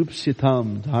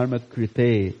 Jigupsitam dharma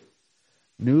krite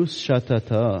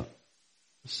nushatata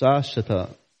sashata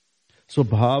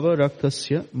swabhava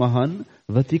raktasya mahan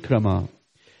vatikrama.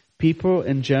 People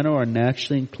in general are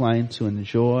naturally inclined to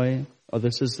enjoy. Oh,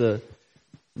 this is the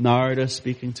Narada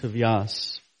speaking to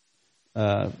Vyas,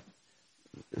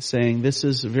 saying this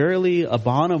is verily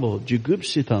abominable,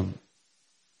 jigupsitam,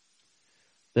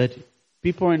 that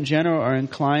people in general are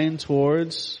inclined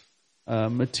towards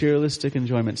materialistic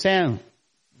enjoyment. Sam,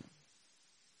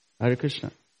 Hare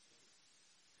Krishna.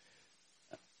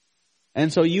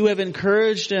 And so you have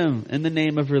encouraged him in the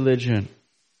name of religion.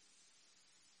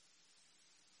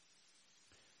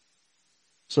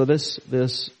 So this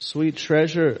sweet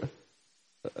treasure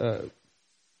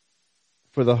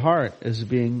for the heart is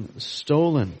being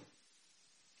stolen.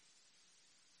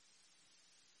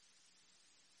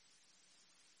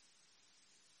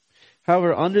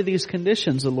 However, under these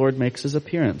conditions, the Lord makes his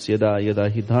appearance. Yada yada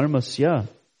hi dharmasya,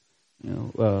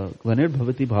 glanir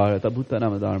bhavati bharata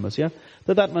bhutanam dharmasya,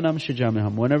 tadatmanam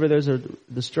shijamiham. Whenever there's a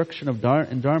destruction of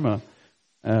dharma,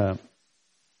 O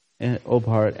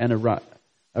Bharat, and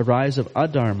a rise of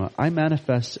adharma, I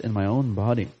manifest in my own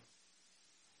body.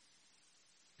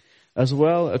 As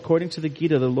well, according to the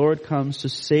Gita, the Lord comes to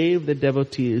save the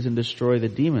devotees and destroy the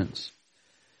demons.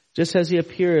 Just as he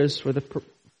appears for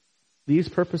these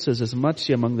purposes as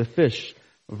Matsya among the fish,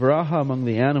 Varaha among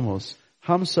the animals,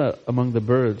 Hamsa among the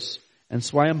birds, and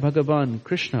Swayam Bhagavan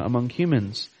Krishna among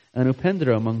humans, and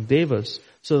Upendra among devas.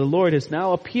 So the Lord has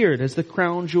now appeared as the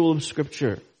crown jewel of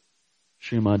Scripture,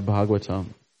 Srimad Bhagavatam,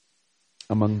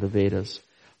 among the Vedas,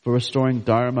 for restoring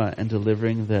Dharma and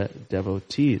delivering the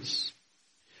devotees.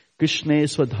 Krishne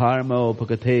swadharma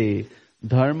bhagate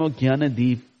dharma jnana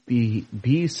deepi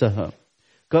bhisaha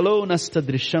kalo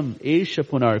nastadrisham esha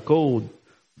punarko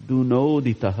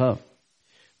dunoditaha.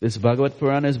 This Bhagavad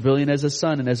Purana is brilliant as the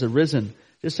sun and has arisen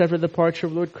just after the departure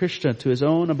of Lord Krishna to his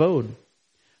own abode,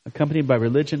 accompanied by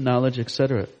religion, knowledge,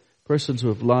 etc. Persons who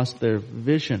have lost their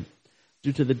vision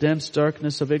due to the dense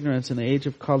darkness of ignorance in the age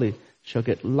of Kali shall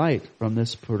get light from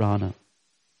this Purana.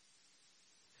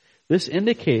 This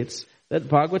indicates that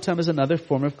Bhagavatam is another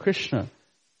form of Krishna,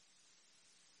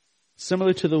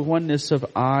 similar to the oneness of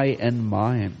I and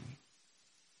mine.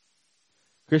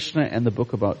 Krishna and the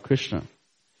book about Krishna.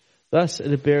 Thus,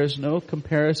 it bears no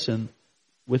comparison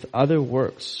with other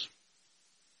works.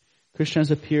 Krishna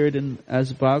has appeared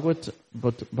as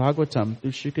Bhagavatam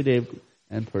through Shukadeva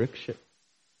and Parikshit.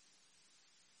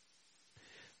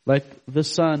 Like the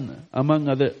sun among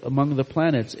the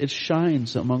planets, it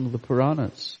shines among the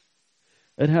Puranas.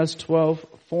 It has 12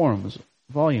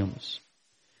 volumes.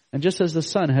 And just as the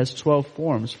sun has 12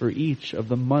 forms for each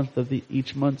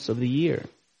months of the year,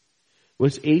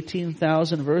 with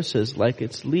 18,000 verses like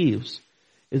its leaves,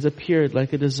 is appeared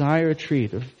like a desire tree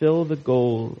to fill the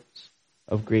goals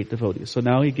of great devotees. So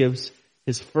now he gives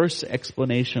his first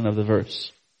explanation of the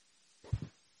verse.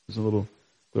 There's a little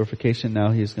glorification.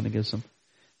 Now he's going to give some.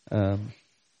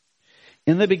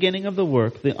 In the beginning of the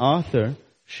work, the author,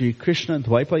 Sri Krishna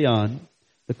Dvaipayan,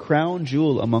 the crown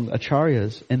jewel among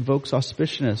acharyas, invokes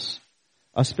auspiciousness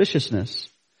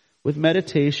with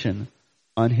meditation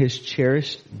on his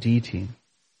cherished deity.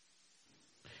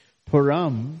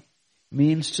 Param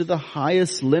means to the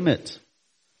highest limit.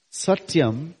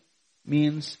 Satyam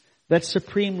means that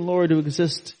supreme Lord who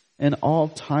exists in all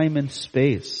time and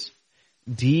space.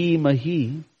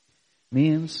 Dhimahi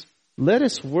means let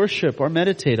us worship or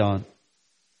meditate on.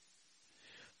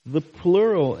 The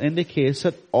plural indicates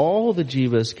that all the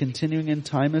jivas continuing in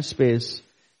time and space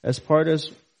as part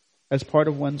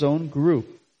of one's own group,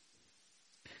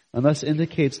 and thus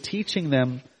indicates teaching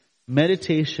them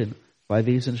meditation by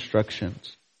these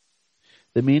instructions.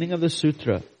 The meaning of the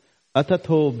sutra,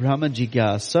 Atato Brahma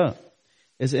Jigyasa,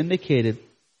 is indicated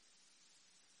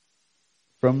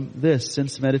from this,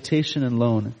 since meditation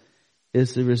alone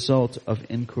is the result of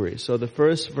inquiry. So the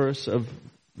first verse of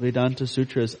Vedanta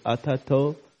Sutra is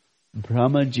Atato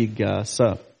Brahma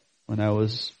Jigyasa. When I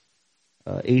was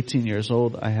 18 years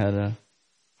old, I had a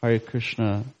Hare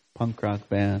Krishna punk rock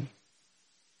band,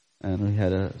 and we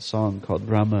had a song called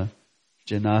Brahma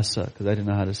Jinasa because I didn't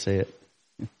know how to say it,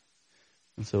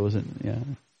 and so it wasn't. Yeah,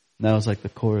 and that was like the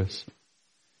chorus.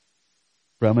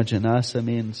 Brahma Jinasa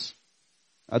means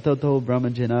Atato Brahma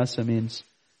Jinasa means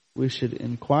we should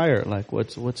inquire, like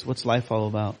what's life all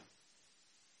about.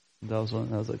 And that was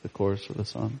like the chorus for the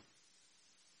song.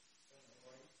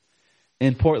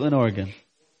 In Portland, Oregon.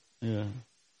 Yeah.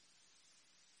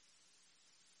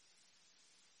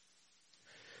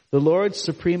 The Lord's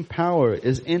supreme power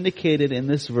is indicated in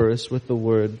this verse with the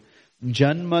word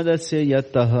Janmadasya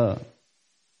Yataha.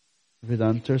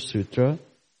 Vedanta Sutra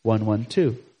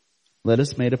 112. Let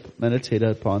us meditate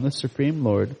upon the Supreme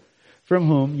Lord, from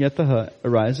whom Yataha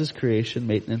arises creation,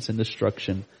 maintenance, and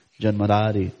destruction,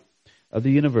 Janmadadi, of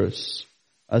the universe.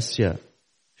 Asya.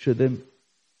 Should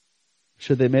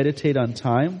they meditate on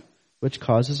time, which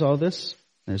causes all this?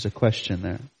 There's a question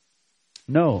there.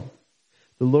 No.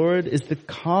 The Lord is the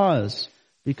cause,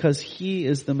 because He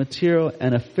is the material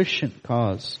and efficient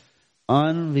cause.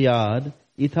 Anvyad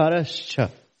itarascha.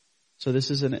 So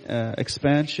this is an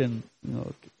expansion.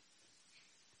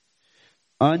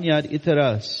 Anyad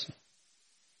itaras.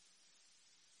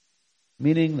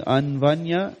 Meaning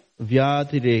anvanya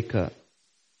vyatireka,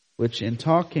 which in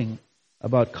talking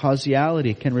about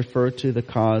causality can refer to the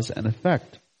cause and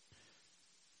effect.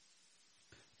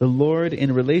 The Lord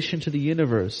in relation to the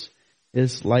universe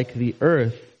is like the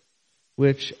earth,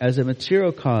 which as a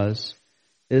material cause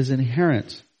is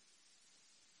inherent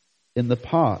in the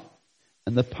pot,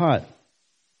 and the pot,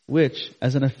 which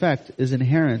as an effect is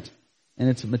inherent in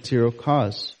its material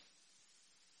cause.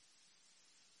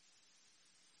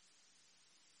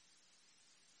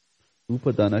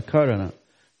 Upadana karana.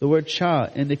 The word cha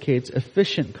indicates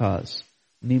efficient cause.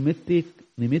 Nimitta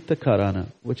karana,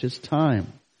 which is time.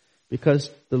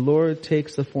 Because the Lord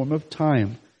takes the form of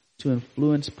time to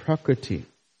influence Prakriti.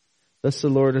 Thus the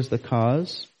Lord is the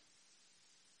cause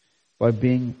by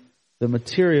being the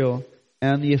material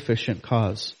and the efficient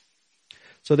cause.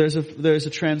 So there's a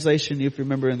translation, if you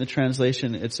remember in the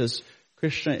translation, it says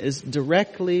Krishna is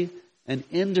directly and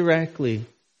indirectly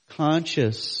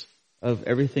conscious of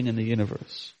everything in the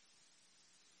universe.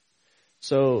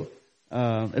 So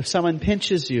if someone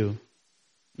pinches you,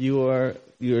 you are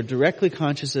directly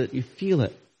conscious that you feel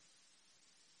it.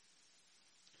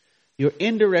 You're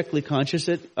indirectly conscious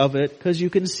of it because you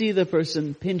can see the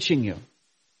person pinching you.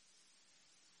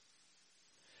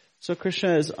 So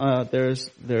Krishna is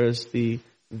there's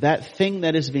that thing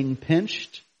that is being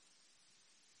pinched,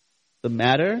 the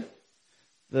matter,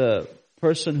 the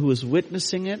person who is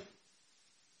witnessing it,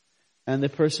 and the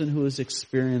person who is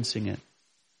experiencing it.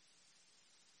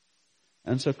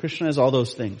 And so Krishna is all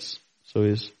those things. So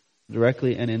he's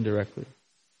directly and indirectly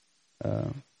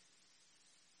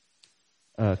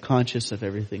conscious of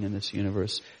everything in this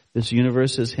universe. This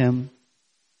universe is him.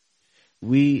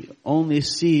 We only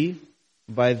see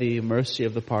by the mercy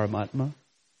of the Paramatma.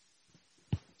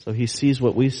 So he sees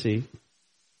what we see.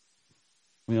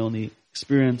 We only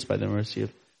experience by the mercy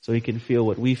of, so he can feel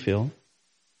what we feel.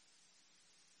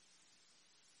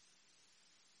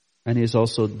 And he is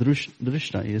also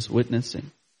drishna, he is witnessing.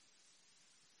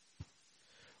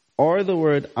 Or the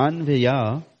word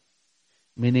anvaya,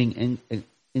 meaning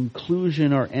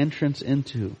inclusion or entrance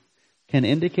into, can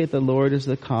indicate the Lord is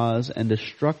the cause and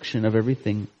destruction of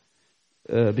everything,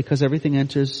 because everything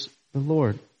enters the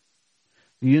Lord.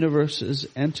 The universes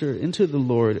enter into the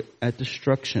Lord at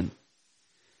destruction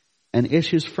and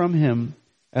issues from him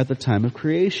at the time of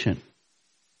creation.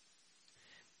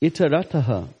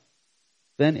 Itarataha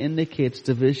then indicates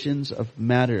divisions of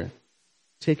matter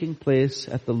taking place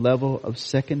at the level of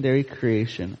secondary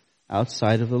creation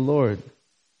outside of the Lord.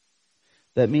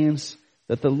 That means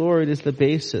that the Lord is the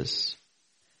basis,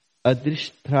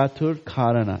 adrishtratur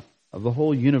karana, of the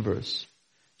whole universe.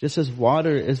 Just as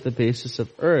water is the basis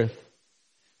of earth,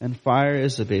 and fire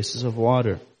is the basis of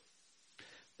water.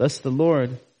 Thus the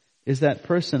Lord is that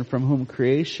person from whom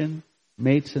creation,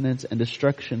 maintenance, and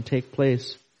destruction take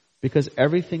place, because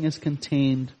everything is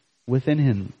contained within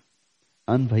him,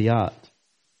 anvayat.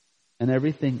 And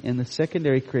everything in the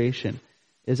secondary creation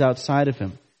is outside of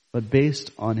him, but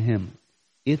based on him,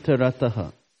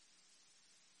 itarataha.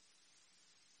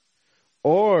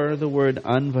 Or the word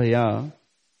anvaya,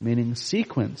 meaning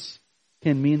sequence,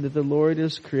 can mean that the Lord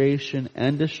is creation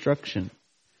and destruction,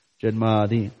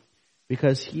 janmadi,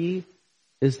 because he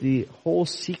is the whole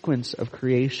sequence of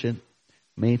creation,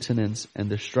 maintenance, and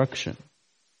destruction.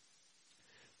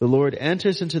 The Lord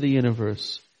enters into the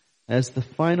universe as the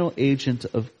final agent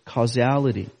of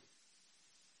causality.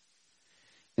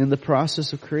 In the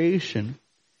process of creation,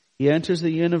 he enters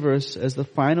the universe as the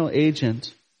final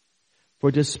agent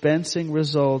for dispensing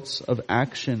results of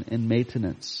action and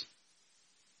maintenance.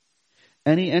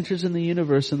 And he enters in the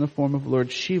universe in the form of Lord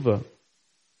Shiva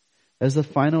as the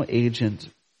final agent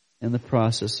in the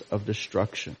process of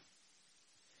destruction.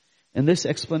 In this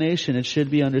explanation, it should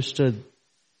be understood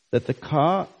that the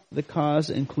cause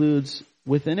includes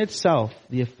within itself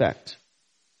the effect.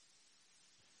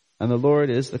 And the Lord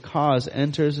is the cause,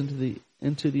 enters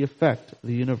into the effect of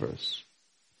the universe.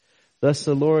 Thus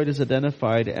the Lord is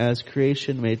identified as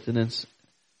creation, maintenance,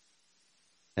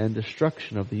 and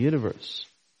destruction of the universe.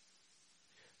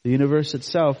 The universe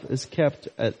itself is kept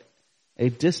at a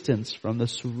distance from the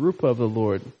Swarupa of the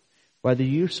Lord by the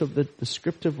use of the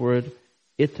descriptive word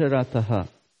itarataha,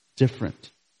 different.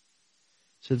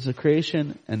 Since the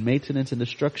creation and maintenance and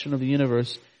destruction of the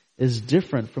universe is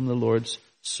different from the Lord's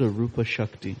Swarupa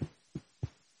Shakti.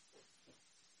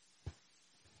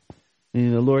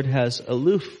 Meaning the Lord has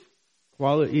aloof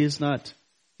quality. He's not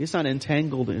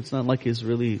entangled. It's not like he's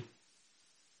really,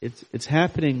 it's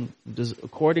happening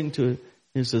according to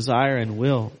his desire and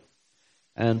will.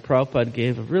 And Prabhupada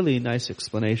gave a really nice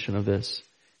explanation of this.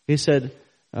 He said,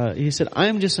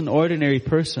 I'm just an ordinary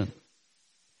person.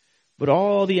 But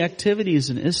all the activities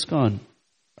in ISKCON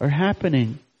are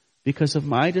happening because of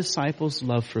my disciples'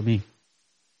 love for me.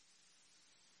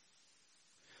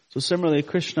 So similarly,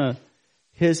 Krishna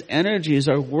his energies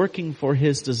are working for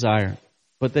his desire.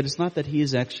 But that it's not that he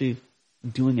is actually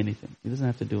doing anything. He doesn't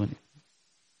have to do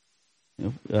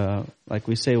anything. Like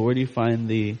we say, where do you find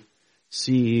the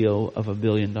CEO of $1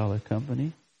 billion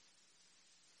company?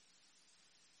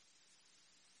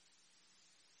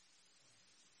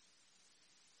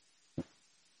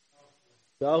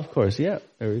 Golf course, yeah,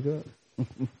 there we go.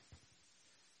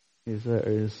 He's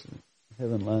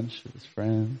having lunch with his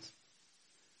friends.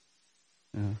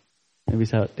 Yeah. Maybe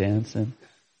he's out dancing.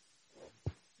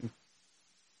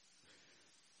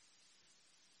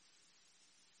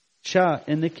 Cha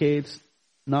indicates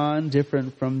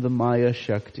non-different from the Maya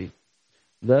Shakti.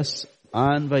 Thus,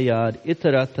 Anvayad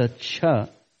Itarata Cha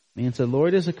means the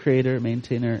Lord is a creator,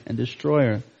 maintainer, and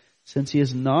destroyer, since he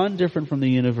is non-different from the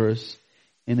universe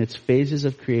in its phases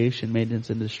of creation,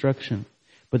 maintenance, and destruction.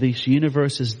 But this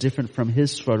universe is different from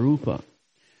his Swarupa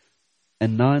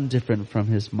and non-different from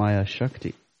his Maya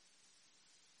Shakti.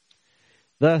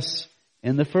 Thus,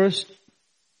 in the first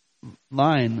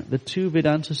line, the two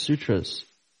Vedanta Sutras,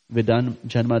 Vedan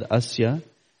Janmad Asya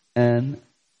and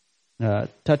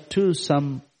Tatu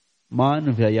Sam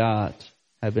Man Vyayat,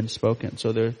 have been spoken.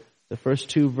 So the first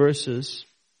two verses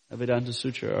of Vedanta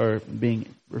Sutra are being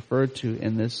referred to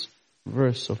in this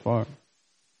verse so far.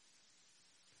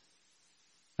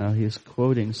 Now he's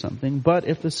quoting something. But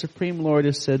if the Supreme Lord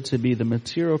is said to be the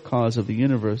material cause of the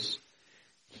universe,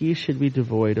 he should be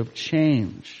devoid of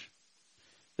change.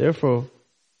 Therefore,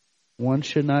 one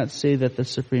should not say that the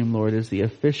Supreme Lord is the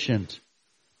efficient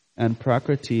and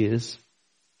Prakriti is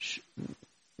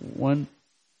one.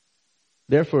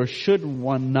 Therefore, should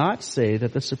one not say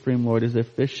that the Supreme Lord is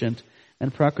efficient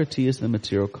and Prakriti is the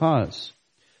material cause?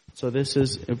 So this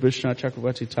is Vishnu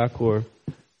Chakravarti Thakur.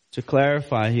 To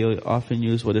clarify, he'll often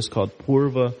use what is called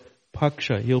Purva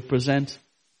Paksha. He'll present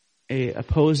a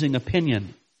opposing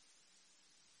opinion.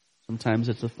 Sometimes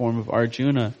it's a form of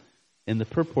Arjuna in the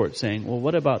purport saying, well,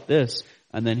 what about this?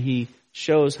 And then he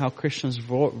shows how Krishna's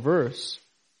verse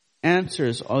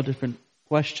answers all different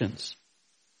questions.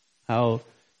 How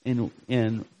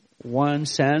in one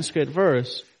Sanskrit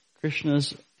verse,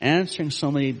 Krishna's answering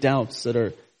so many doubts that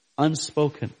are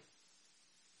unspoken.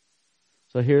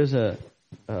 So here's a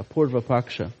Purva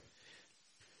Paksha.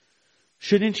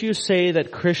 Shouldn't you say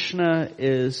that Krishna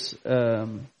is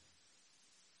the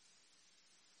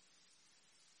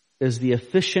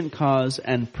efficient cause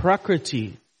and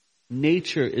Prakriti,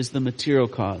 nature, is the material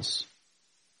cause?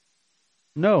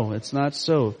 No, it's not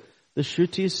so. The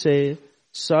Shrutis say,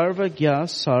 Sarvagya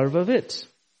Sarvavit.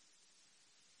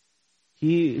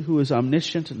 He who is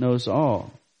omniscient knows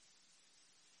all.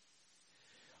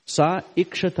 Sa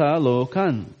ikshata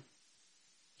lokan.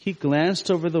 He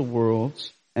glanced over the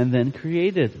worlds and then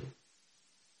created.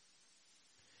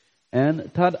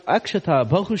 And tad akshata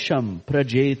bahusham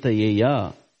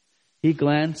prajetayeya. He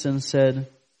glanced and said,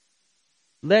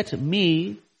 let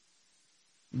me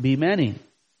be many.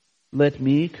 Let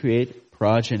me create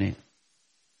progeny.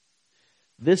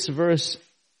 This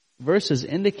verses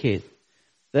indicate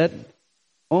that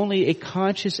only a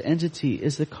conscious entity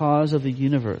is the cause of the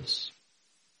universe.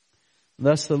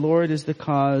 Thus the Lord is the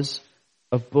cause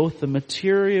of both the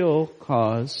material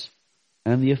cause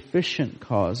and the efficient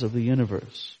cause of the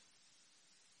universe.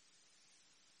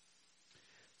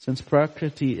 Since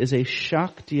Prakriti is a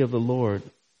Shakti of the Lord,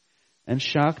 and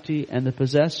Shakti and the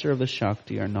possessor of the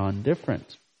Shakti are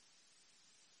non-different.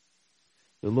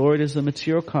 The Lord is the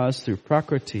material cause through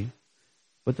Prakriti,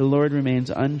 but the Lord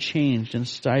remains unchanged in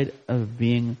spite of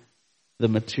being the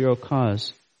material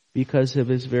cause. Because of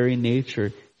his very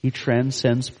nature, he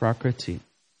transcends Prakriti.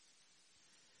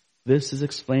 This is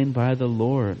explained by the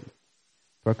Lord.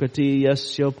 Prakriti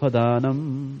yasya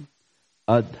padanam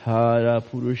adhara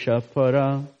purusha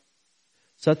para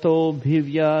sato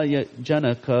bhivya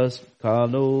janakas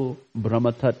kalo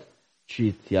brahmatat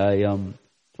chityayam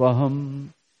twaham.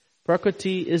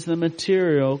 Prakriti is the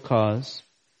material cause,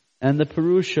 and the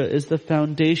Purusha is the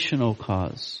foundational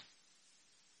cause.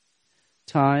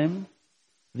 Time,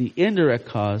 the indirect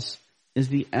cause, is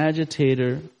the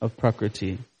agitator of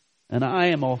Prakriti, and I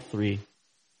am all three.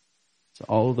 So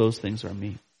all of those things are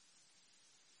me.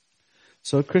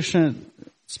 So Krishna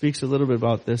speaks a little bit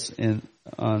about this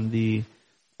on the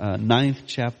 9th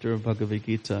chapter of Bhagavad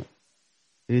Gita.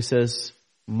 He says,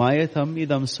 Mayatam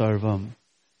idam sarvam.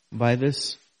 By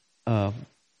this, but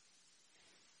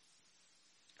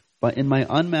in my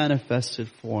unmanifested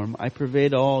form, I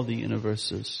pervade all the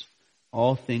universes.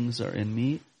 All things are in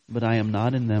me, but I am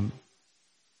not in them.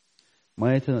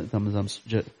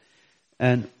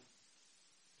 And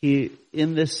he,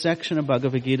 in this section of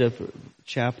Bhagavad Gita,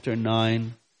 chapter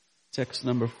 9, text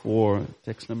number 4,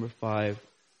 text number 5,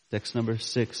 text number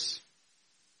 6.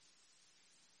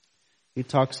 He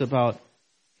talks about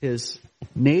his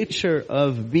nature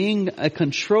of being a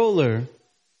controller,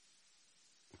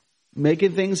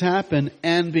 making things happen,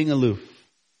 and being aloof.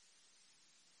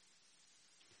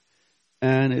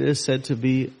 And it is said to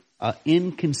be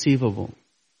inconceivable.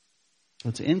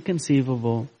 It's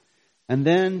inconceivable. And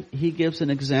then he gives an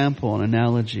example, an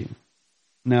analogy.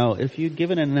 Now, if you give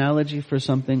an analogy for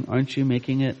something, aren't you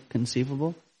making it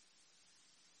conceivable?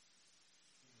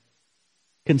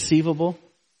 Conceivable?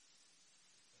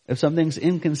 If something's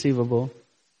inconceivable,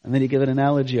 and then you give an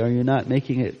analogy, are you not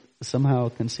making it somehow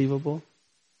conceivable?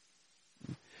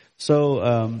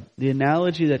 So, the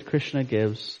analogy that Krishna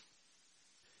gives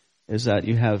is that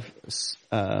you have,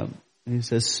 he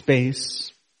says,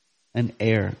 space and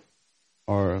air.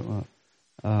 Or,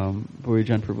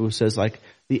 Burijan Prabhu says, like,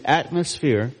 the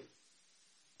atmosphere,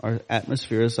 our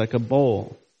atmosphere is like a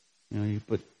bowl. You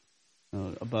put,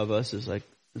 above us is like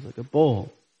a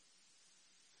bowl.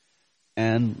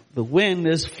 And the wind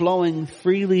is flowing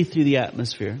freely through the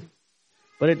atmosphere.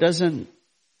 But it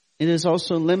is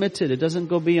also limited. It doesn't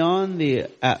go beyond the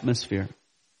atmosphere.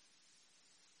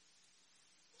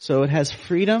 So it has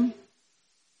freedom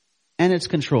and it's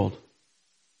controlled.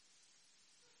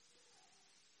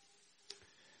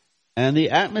 And the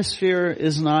atmosphere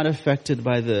is not affected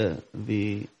by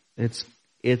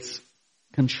it's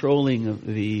controlling of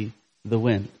the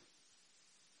wind.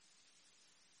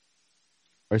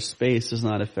 Or space is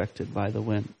not affected by the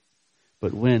wind,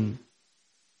 but wind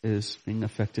is being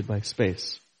affected by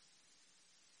space.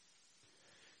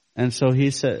 And so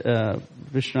he said,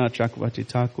 Vishwanath Chakravarti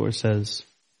Thakur says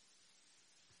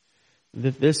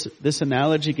that this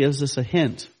analogy gives us a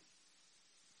hint.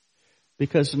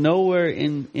 Because nowhere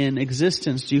in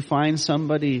existence do you find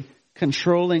somebody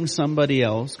controlling somebody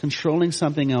else, controlling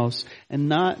something else, and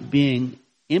not being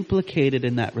implicated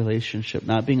in that relationship,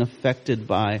 not being affected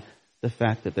by the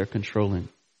fact that they're controlling.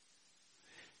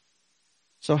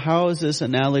 So how is this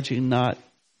analogy not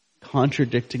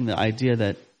contradicting the idea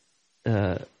that,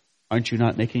 aren't you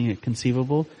not making it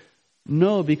conceivable?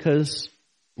 No, because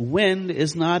wind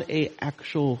is not an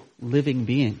actual living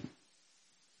being.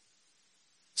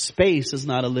 Space is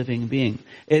not a living being.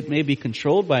 It may be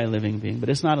controlled by a living being, but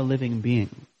it's not a living being.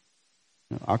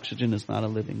 Oxygen is not a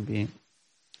living being.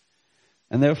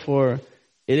 And therefore,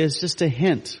 it is just a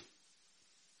hint.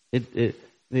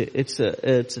 It's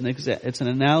an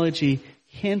analogy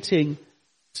hinting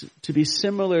to be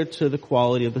similar to the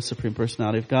quality of the Supreme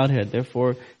Personality of Godhead.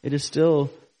 Therefore, it is still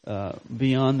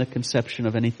beyond the conception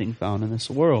of anything found in this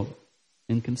world.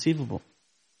 Inconceivable.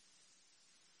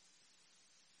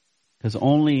 Because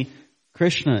only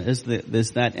Krishna is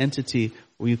that entity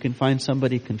where you can find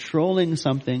somebody controlling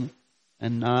something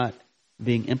and not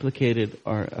being implicated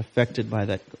or affected by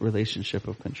that relationship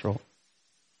of control.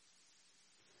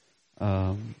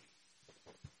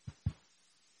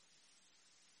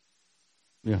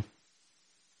 Yeah.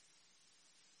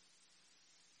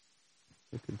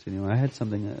 To continue, I had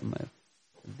something that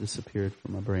disappeared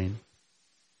from my brain.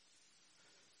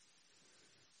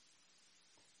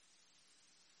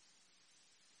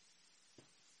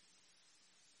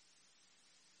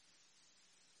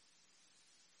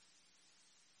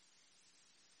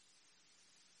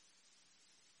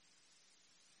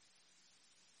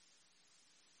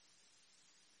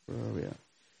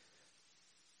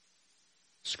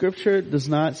 Scripture does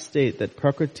not state that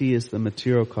Prakriti is the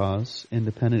material cause,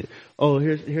 independent. Oh,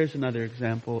 here's another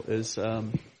example: is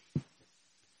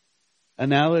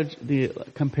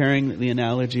comparing the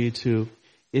analogy to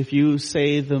if you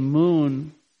say the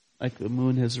moon, like the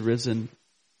moon has risen,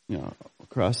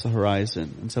 across the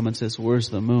horizon, and someone says, "Where's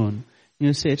the moon?"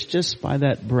 You say it's just by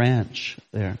that branch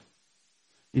there.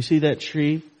 You see that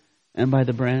tree, and by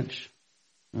the branch,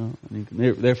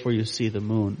 therefore you see the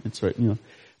moon. It's right,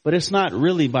 But it's not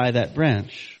really by that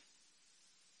branch.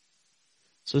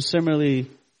 So similarly,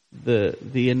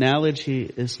 the analogy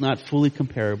is not fully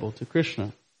comparable to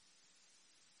Krishna.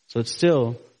 So it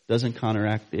still doesn't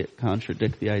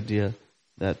contradict the idea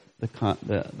that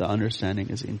the understanding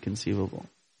is inconceivable.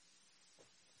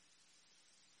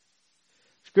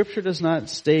 Scripture does not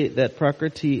state that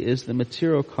Prakriti is the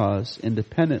material cause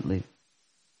independently.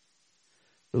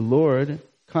 The Lord,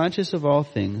 conscious of all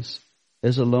things,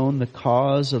 is alone the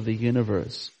cause of the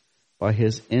universe by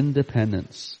his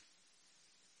independence.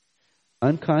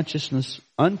 Unconscious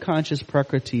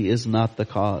Prakriti is not the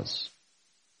cause.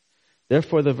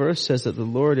 Therefore, the verse says that the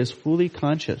Lord is fully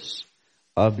conscious,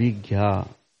 abhigya,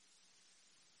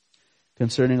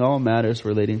 concerning all matters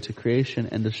relating to creation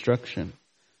and destruction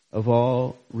of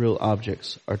all real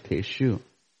objects, arteshu.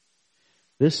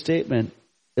 This statement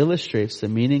illustrates the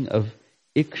meaning of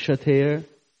ikshater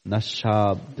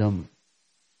nashabdam.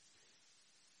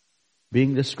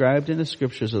 Being described in the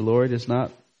scriptures, the Lord is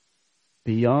not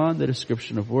beyond the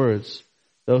description of words,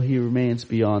 though he remains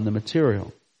beyond the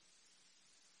material.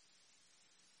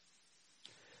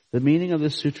 The meaning of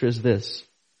this sutra is this: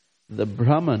 the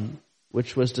Brahman,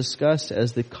 which was discussed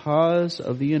as the cause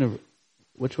of the universe,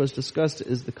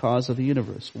 is the cause of the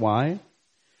universe. Why?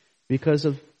 Because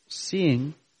of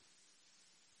seeing,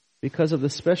 because of the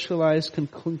specialized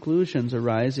conclusions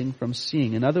arising from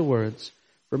seeing. In other words,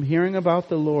 from hearing about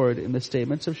the Lord in the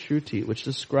statements of Shruti, which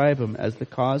describe him as the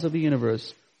cause of the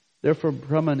universe. Therefore,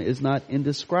 Brahman is not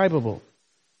indescribable.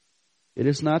 It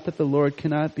is not that the Lord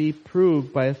cannot be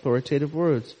proved by authoritative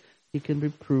words. He can be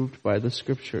proved by the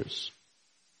scriptures.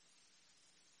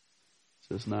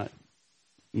 So it's not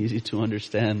easy to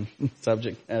understand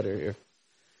subject matter here.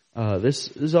 This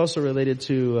is also related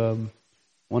to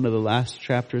one of the last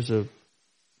chapters of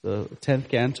the 10th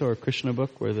canto or Krishna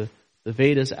book, where the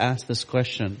Vedas ask this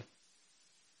question: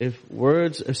 if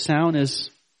sound is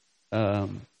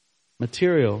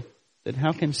material, then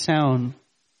how can sound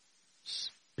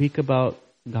speak about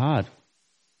God?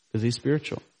 Because he's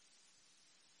spiritual.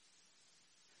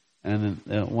 And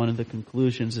then, one of the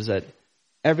conclusions is that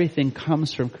everything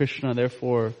comes from Krishna.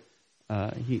 Therefore,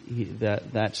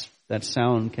 that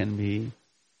sound can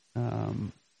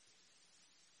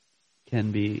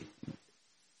be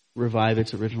revive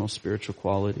its original spiritual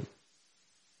quality.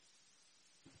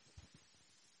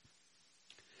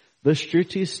 The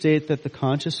Shrutis state that the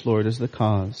conscious Lord is the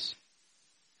cause.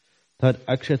 Tad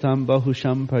akshatam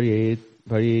bahusham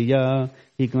paryeya.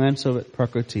 He glanced over at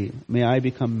Prakriti. May I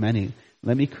become many.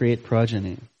 Let me create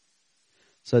progeny.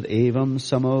 Sad evam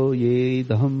samo ye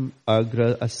daham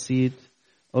agra asid.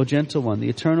 O gentle one, the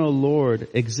eternal Lord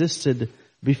existed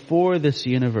before this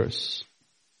universe.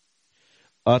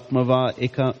 Atmava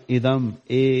eka idam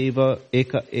eva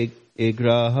eka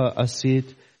egraha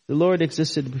asid. The Lord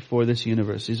existed before this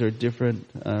universe. These are different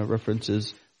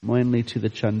references, mainly to the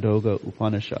Chandogya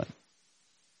Upanishad.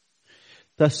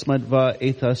 Tasmadva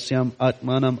etasyam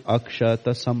atmanam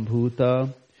akshata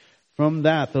sambhuta. From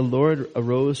that, the Lord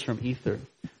arose from ether.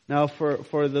 Now,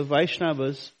 for the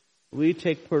Vaishnavas, we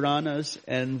take Puranas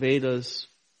and Vedas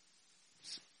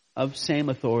of same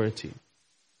authority.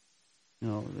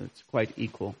 It's quite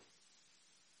equal.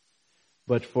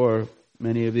 But for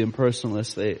many of the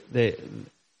impersonalists, they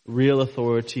real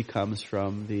authority comes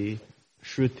from the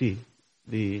Shruti,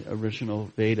 the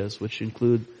original Vedas, which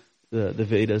include the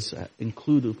Vedas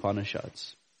include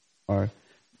Upanishads. Or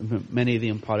many of the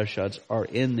Upanishads are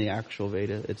in the actual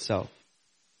Veda itself.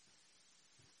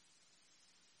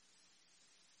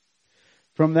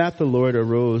 From that the Lord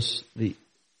arose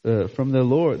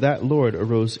that Lord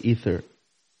arose ether.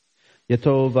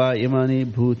 Yato va imani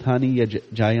bhutani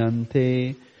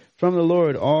jayante. From the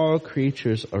Lord all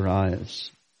creatures arise.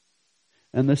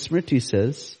 And the Smriti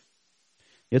says,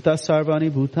 Yata sarvani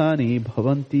bhutani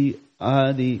bhavanti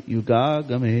adi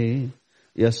yugagame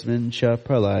yasmin cha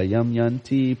pralayam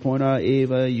yanti purna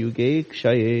eva yuge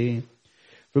kshaye.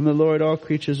 From the Lord all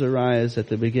creatures arise at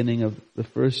the beginning of the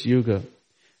first yuga,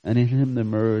 and in him they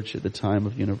merge at the time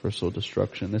of universal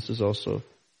destruction. This is also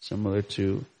similar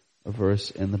to a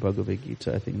verse in the Bhagavad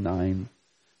Gita, I think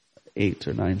 9:8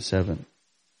 or 9:7.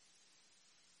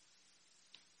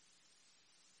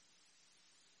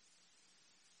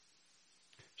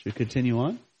 Should we continue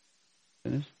on?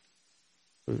 Finish?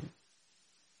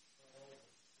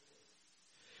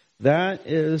 That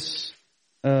is,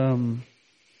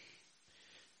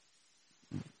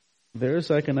 there's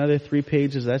like another 3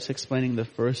 pages. That's explaining the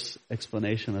first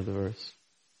explanation of the verse.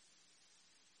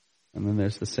 And then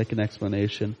there's the second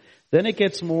explanation. Then it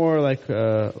gets more like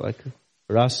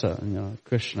rasa,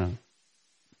 Krishna,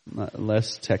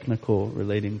 less technical,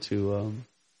 relating to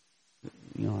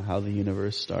how the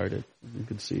universe started. You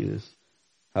can see this.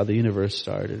 How the universe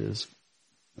started is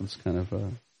kind of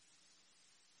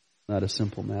not a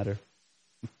simple matter.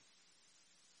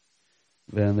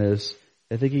 Then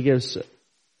I think he gives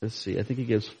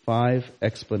 5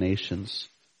 explanations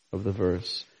of the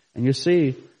verse. And you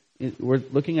see, we're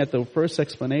looking at the first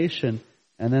explanation,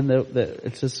 and then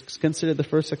it's considered the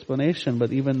first explanation,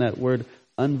 but even that word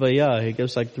anvaya, he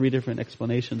gives like 3 different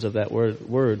explanations of that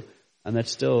word, and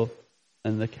that's still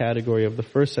in the category of the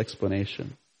first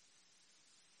explanation.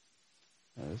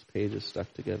 This page is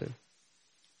stuck together.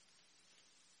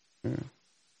 Here.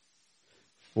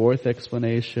 4th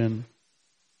explanation,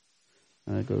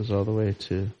 and it goes all the way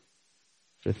to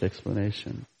 5th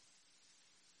explanation.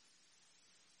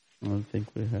 I don't think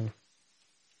we have.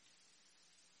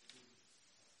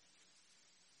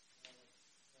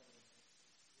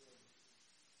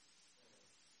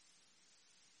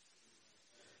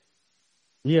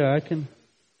 Yeah, I can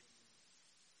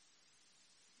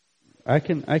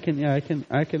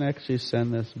actually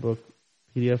send this book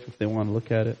PDF if they want to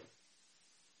look at it.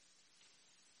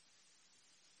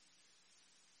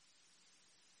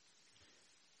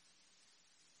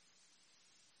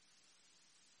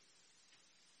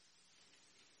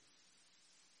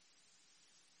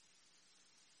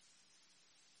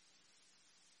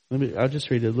 I'll just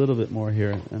read a little bit more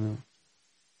here.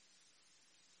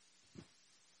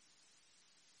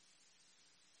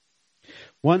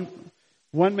 One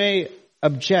may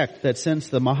object that since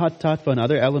the Mahatattva and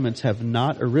other elements have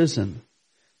not arisen,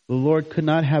 the Lord could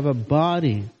not have a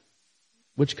body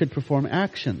which could perform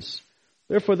actions.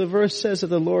 Therefore, the verse says that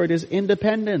the Lord is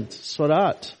independent,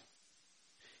 Swarat.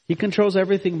 He controls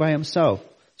everything by himself,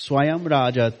 Swayam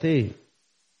Rajate,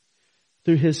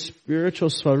 through his spiritual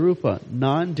Swarupa,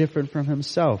 non-different from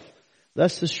himself.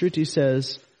 Thus the Shruti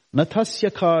says, Natasya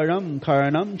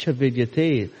karanam cha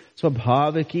vidyate,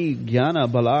 swabhavaki jnana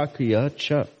balakriya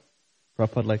cha.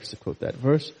 Prabhupada likes to quote that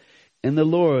verse. In the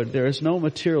Lord, there is no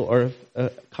material or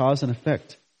cause and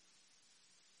effect.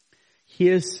 He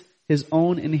is his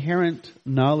own inherent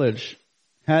knowledge,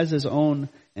 has his own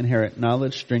inherent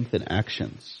knowledge, strength, and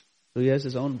actions. So he has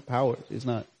his own powers. He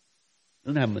doesn't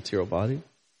have a material body.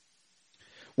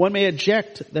 One may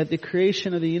object that in the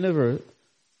creation of the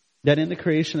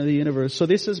universe, so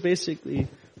this is basically,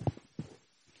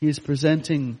 he's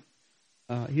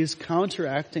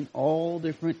counteracting all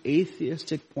different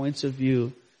atheistic points of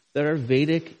view that are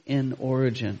Vedic in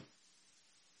origin.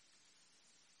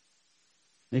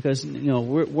 Because,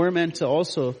 we're meant to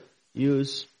also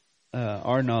use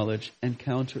our knowledge and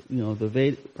counter,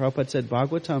 Prabhupada said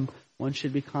Bhagavatam, one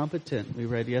should be competent, we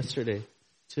read yesterday,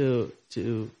 to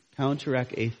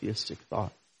counteract atheistic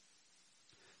thought.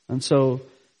 And so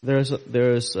there's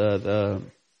the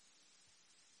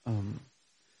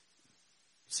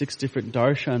 6 different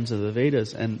darshans of the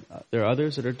Vedas, and there are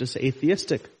others that are just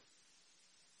atheistic.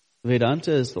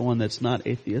 Vedanta is the one that's not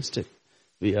atheistic.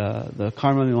 The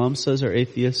Karma Mimamsas are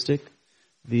atheistic.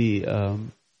 The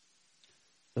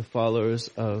followers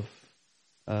of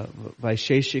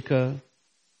Vaisheshika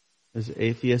is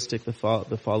atheistic.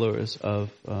 The followers of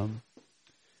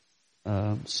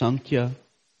Sankhya,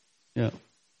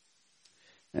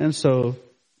 and so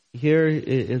here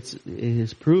it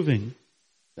is proving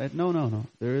that no,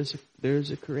 there is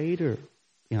a creator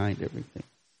behind everything,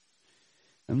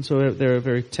 and so there are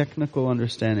very technical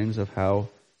understandings of how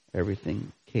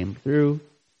everything came through,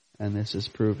 and this is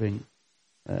proving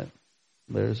that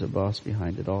there's a boss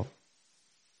behind it all.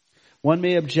 One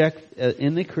may object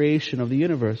in the creation of the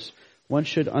universe. One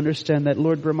should understand that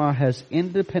Lord Brahma has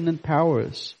independent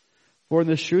powers. For in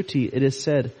the Shruti it is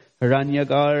said,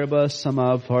 Hiranyagarbha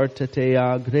samavartate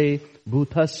agre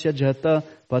bhutasya jata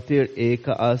patir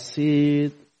eka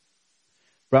asid.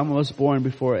 Brahma was born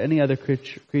before any other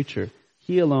creature.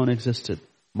 He alone existed.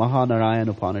 Mahanarayan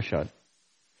Upanishad.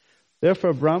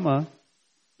 Therefore Brahma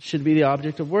should be the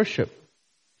object of worship.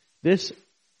 This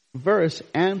verse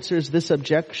answers this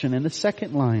objection in the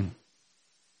second line.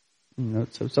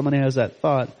 So if somebody has that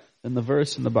thought, then the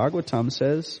verse in the Bhagavatam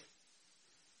says,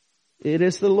 it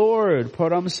is the Lord,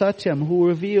 Param Satyam, who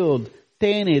revealed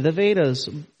Tene, the Vedas,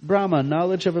 Brahma,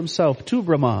 knowledge of himself, to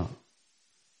Brahma.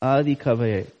 Adi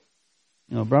Kavaye.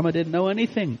 Brahma didn't know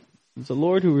anything. It's the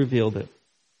Lord who revealed it.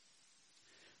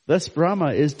 Thus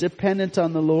Brahma is dependent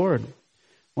on the Lord.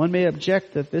 One may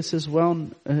object that it is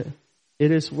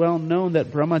well known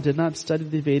that Brahma did not study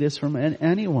the Vedas from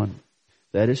anyone.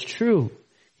 That is true.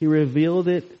 He revealed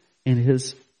it in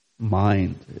his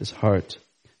mind, his heart.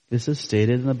 This is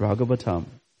stated in the Bhagavatam.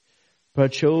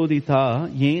 Prachodita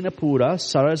yena pura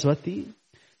sarasvati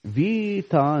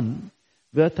vitan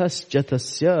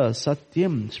vyatasjatasya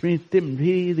satyam smritim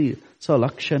vridi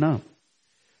salakshana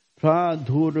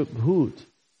pradhurbhut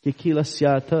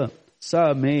kikilasyata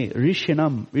sa me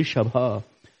rishinam rishabha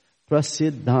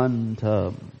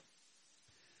prasiddhantam.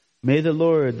 May the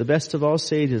Lord, the best of all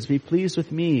sages, be pleased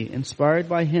with me, inspired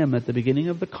by him at the beginning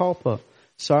of the Kalpa,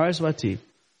 Sarasvati,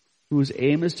 whose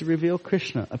aim is to reveal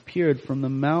Krishna, appeared from the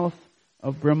mouth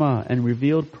of Brahma and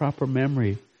revealed proper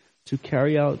memory to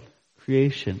carry out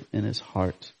creation in his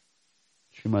heart.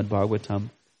 Srimad Bhagavatam,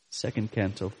 2nd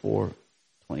Canto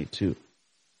 4:22.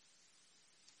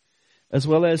 As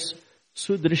well as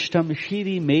Sudrishtam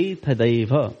Shiri Me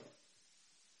Tadaiva.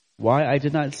 Why I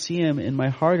did not see him in my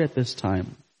heart at this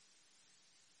time.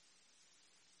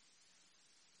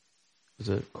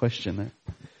 There's a question there.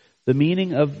 The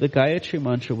meaning of the Gayatri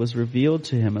Mantra was revealed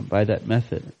to him by that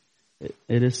method.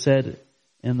 It is said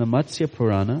in the Matsya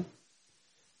Purana,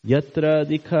 Yatra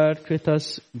dikar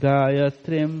kritas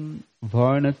gayatrim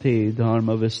varnate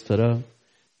dharma vistara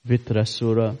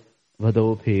vitrasura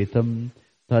vadophetam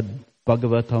tad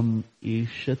bhagavatam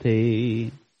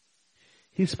ishate.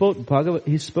 He spoke the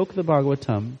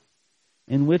Bhagavatam,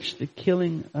 in which the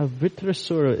killing of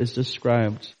Vitrasura is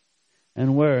described,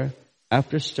 and where,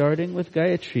 after starting with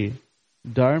Gayatri,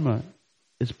 Dharma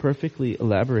is perfectly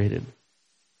elaborated.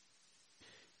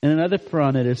 In another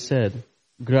Purana it is said,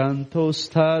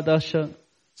 Grantostha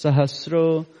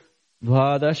sahasro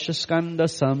dvadasha skanda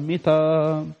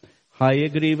samhita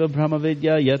hayagriva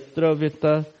brahmavidya yatra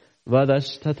vita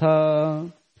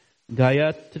vadasthatha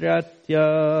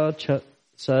gayatryatya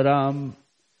saram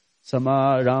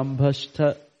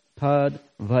samarambhasthad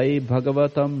vai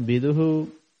bhagavatam viduhu.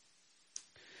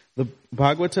 The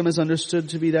Bhagavatam is understood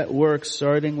to be that work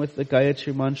starting with the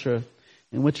Gayatri Mantra,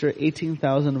 in which are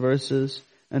 18,000 verses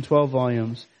and 12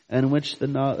 volumes, and in which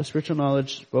the spiritual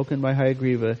knowledge spoken by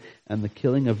Hayagriva and the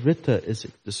killing of Vrita is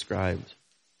described.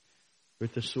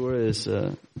 Vritasura is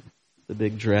the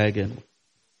big dragon.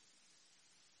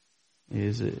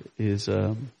 He's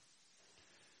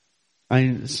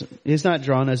not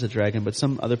drawn as a dragon, but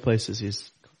some other places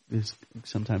he's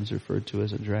sometimes referred to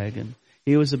as a dragon.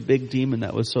 He was a big demon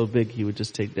that was so big he would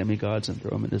just take demigods and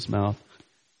throw them in his mouth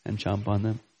and chomp on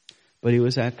them. But he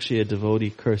was actually a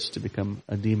devotee cursed to become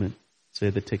a demon. So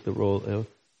he had to take the role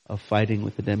of fighting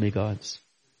with the demigods.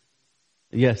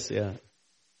 Yes, yeah.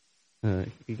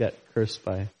 He got cursed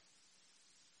by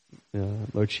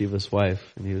Lord Shiva's wife,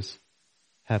 and he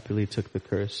happily took the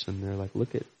curse. And they're like,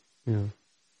 look at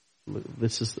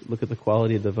the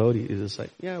quality of the devotee. He's just like,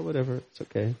 yeah, whatever, it's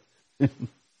okay.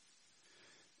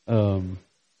 And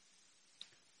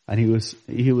he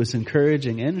was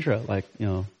encouraging Indra, like,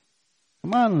 come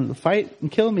on, fight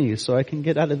and kill me so I can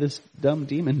get out of this dumb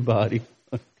demon body.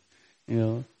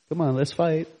 Come on, let's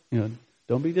fight.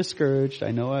 Don't be discouraged.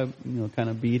 I know I'm, kind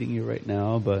of beating you right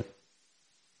now, but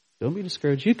don't be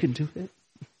discouraged. You can do it.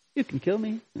 You can kill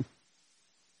me.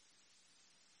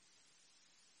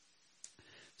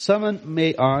 Someone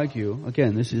may argue,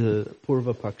 again, this is a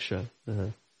Purva Paksha,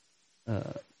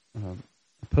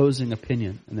 opposing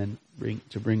opinion, and then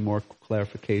bring more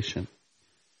clarification.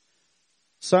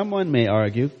 Someone may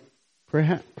argue,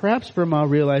 perhaps Brahma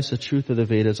realized the truth of the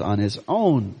Vedas on his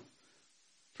own,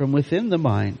 from within the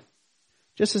mind,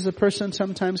 just as a person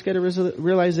sometimes gets a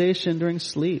realization during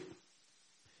sleep.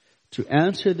 To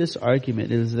answer this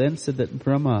argument, it is then said that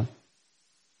Brahma,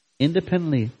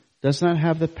 independently, does not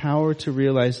have the power to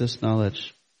realize this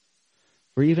knowledge.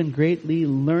 For even greatly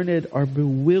learned are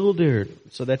bewildered.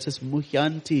 So that's his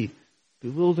muhyanti,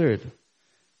 bewildered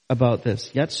about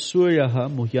this. Yat suryaha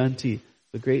muhyanti.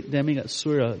 The great demigod,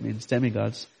 Surya means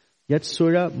demigods. Yat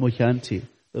surya muhyanti.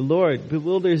 The Lord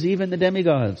bewilders even the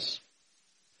demigods.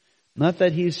 Not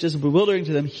that he's just bewildering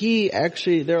to them.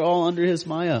 They're all under his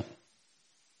maya.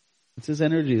 It's his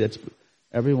energy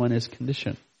everyone is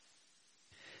conditioned.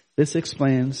 This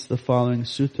explains the following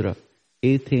sutra.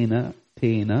 Etena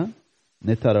tena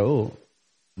netaro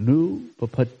nu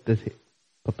papattate.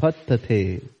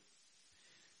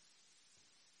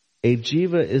 A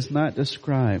jiva is not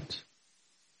described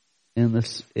in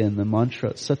the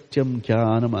mantra Satyam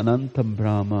Jnanam Anantam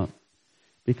Brahma,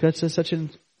 because such an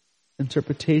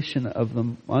interpretation of the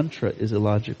mantra is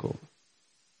illogical.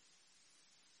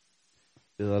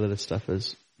 A lot of this stuff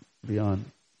is beyond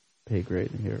pay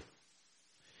grade here.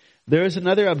 There is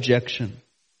another objection.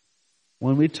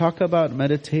 When we talk about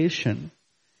meditation,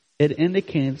 it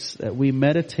indicates that we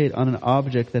meditate on an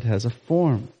object that has a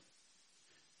form.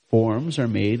 Forms are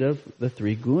made of the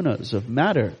three gunas of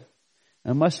matter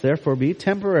and must therefore be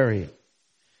temporary.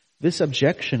 This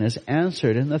objection is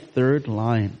answered in the third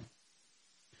line.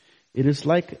 It is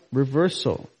like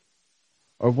reversal,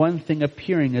 or one thing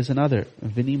appearing as another,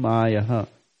 vinimayaha.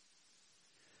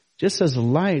 Just as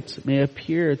light may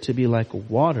appear to be like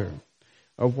water,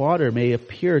 or water may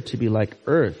appear to be like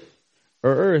earth,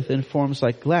 or earth in forms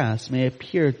like glass may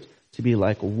appear to be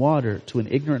like water to an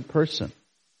ignorant person.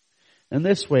 In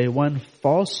this way, one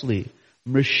falsely,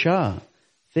 mrisha,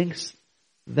 thinks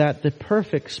that the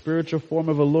perfect spiritual form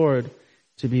of a Lord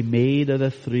to be made of the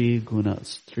three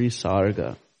gunas, three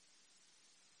sarga.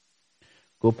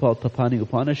 Gopal Tapani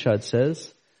Upanishad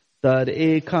says, Tad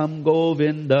ekam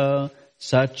govinda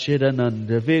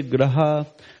Sachidananda Vigraha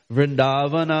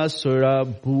Vrindavana Sura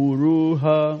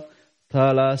Buruha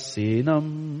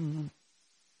Talasinam.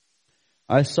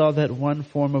 I saw that one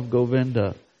form of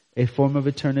Govinda, a form of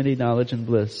eternity, knowledge, and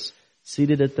bliss,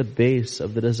 seated at the base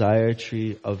of the desire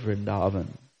tree of Vrindavan.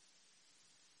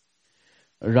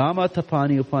 Rama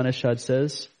Tapani Upanishad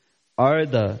says,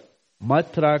 Arda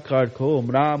Matra Karko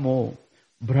Mramo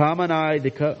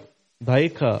Brahmanaidika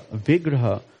Daika,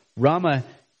 Vigraha. Rama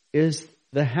is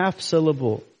the half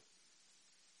syllable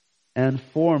and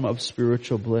form of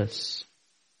spiritual bliss.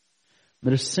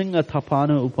 Nrsinga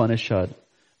Tapana Upanishad.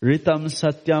 Ritam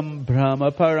Satyam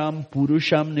Brahma Param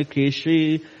Purusham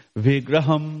Nikeshri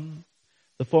Vigraham.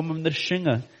 The form of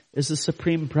Nrsinga is the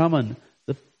supreme Brahman,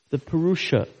 the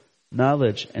Purusha,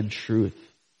 knowledge and truth.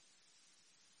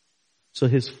 So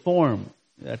his form,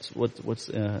 that's what's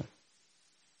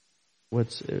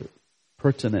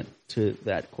pertinent to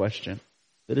that question.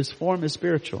 That his form is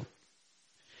spiritual.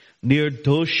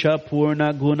 Nirdosha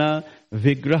Purna Guna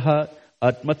Vigraha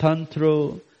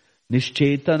Atmatantro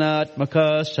Nishchetana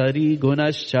Atmaka Sari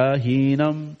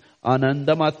Gunaschahinam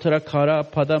Anandamatra Kara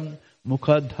Padam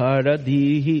Mukhadhara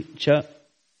Dihi Cha.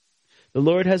 The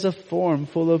Lord has a form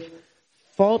full of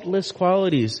faultless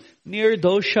qualities.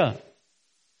 Nirdosha.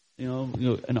 You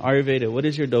know, an Ayurveda, what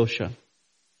is your dosha?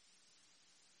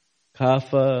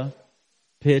 Kapha,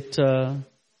 Pitta,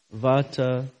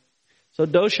 Vata. So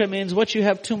dosha means what you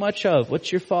have too much of. What's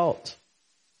your fault?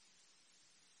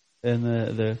 And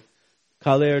the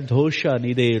Kalir dosha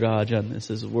nide rajan. This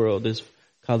is world. This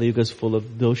Kali Yuga is full of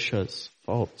doshas,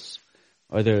 faults.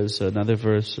 Or there's another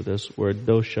verse, there's word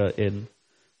dosha in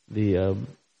the,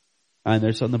 and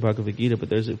there's on the Bhagavad Gita, but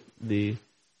there's the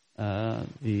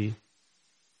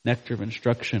Nectar of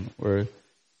Instruction where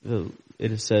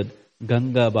it is said,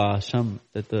 Ganga Bhasham,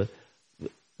 that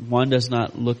one does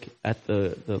not look at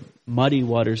the muddy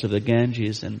waters of the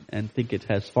Ganges and think it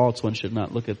has faults. One should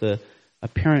not look at the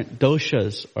apparent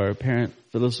doshas or apparent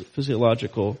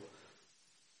physiological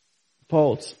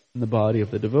faults in the body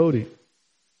of the devotee.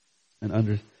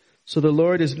 So the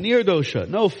Lord is near dosha,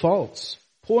 no faults.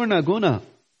 Purna guna.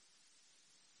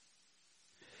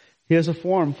 He has a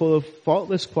form full of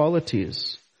faultless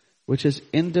qualities, which is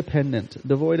independent,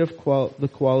 devoid of the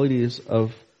qualities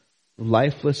of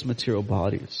lifeless material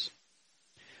bodies.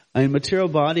 I mean, material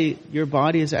body, your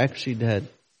body is actually dead.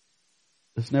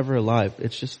 It's never alive.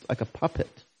 It's just like a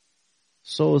puppet.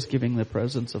 Soul is giving the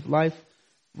presence of life,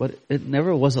 but it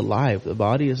never was alive. The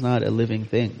body is not a living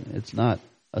thing. It's not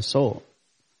a soul.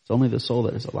 It's only the soul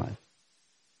that is alive.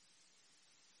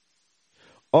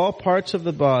 All parts of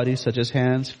the body, such as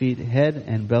hands, feet, head,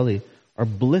 and belly, are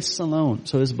bliss alone.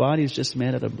 So his body is just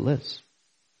made out of bliss.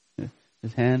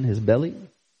 His hand, his belly,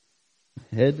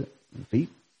 head, and feet.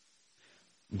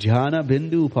 Jhana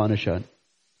Bindu Upanishad.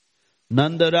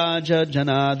 Nandaraja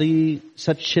Janadi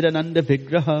Satchidananda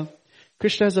Vigraha.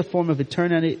 Krishna has a form of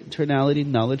eternality,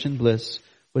 knowledge, and bliss,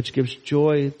 which gives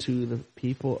joy to the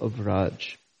people of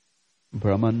Raj.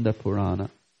 Brahmanda Purana.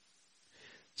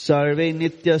 Sarve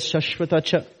Nitya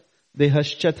Shashvatacha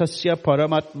Dehascha Tasya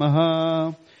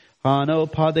Paramatmaha Hano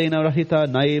Padena Rahita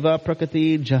Naiva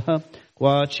Prakati Jaha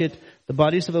Kwachit. The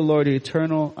bodies of the Lord are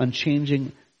eternal,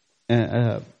 unchanging,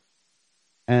 and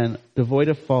devoid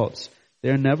of faults. They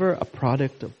are never a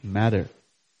product of matter.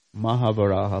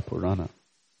 Mahavaraha Purana.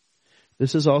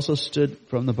 This is also stood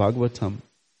from the Bhagavatam.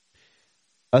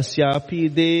 Asyapi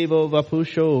devo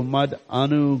vapusho mad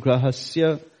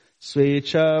anugrahasya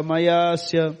svecha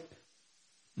mayasya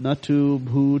natu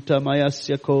bhuta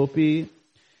mayasya kopi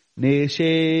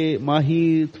neshe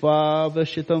mahi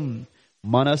tvavashitam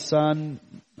manasan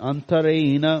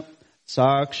antarena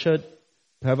sakshat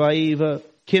bhavaiva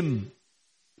kim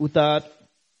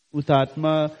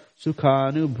utatma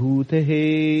sukhanu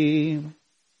bhutehe.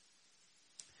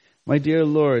 My dear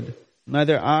Lord,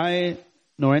 neither I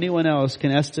nor anyone else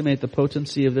can estimate the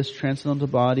potency of this transcendental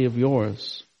body of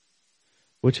yours,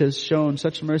 which has shown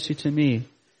such mercy to me,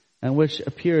 and which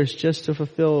appears just to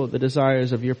fulfill the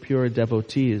desires of your pure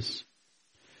devotees.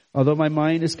 Although my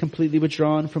mind is completely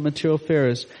withdrawn from material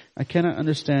affairs, I cannot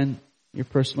understand your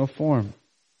personal form.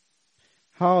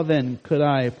 How then could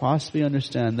I possibly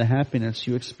understand the happiness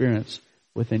you experience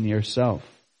within yourself?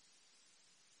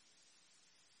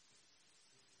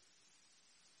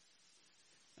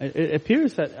 It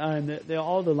appears that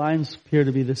all the lines appear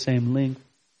to be the same length.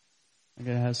 I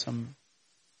think it has some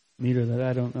meter that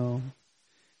I don't know.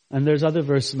 And there's other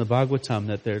verses in the Bhagavatam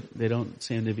that they don't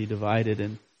seem to be divided.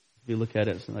 And if you look at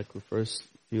it, it's like the first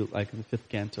few, like in the fifth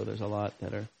canto, there's a lot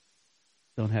that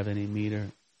don't have any meter.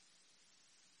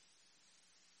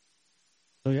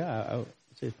 So yeah, I would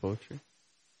say poetry.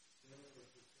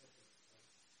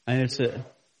 And it's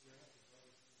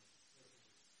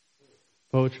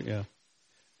poetry, yeah.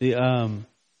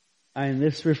 And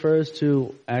this refers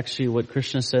to actually what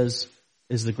Krishna says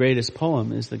is the greatest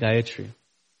poem is the Gayatri.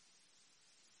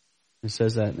 It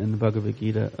says that in the Bhagavad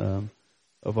Gita,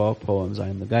 of all poems, I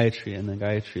am the Gayatri, and the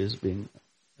Gayatri is being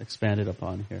expanded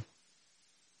upon here.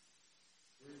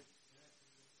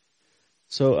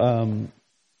 So,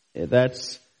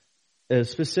 That's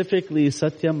specifically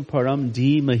Satyam Param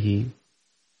Dhimahi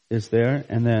is there,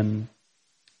 and then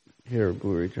here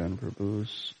Buri Jan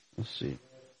Prabhu's. Let's see.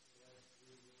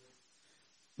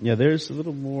 Yeah, there's a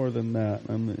little more than that.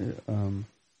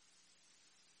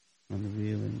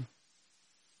 Unveiling.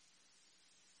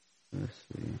 Let's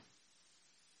see.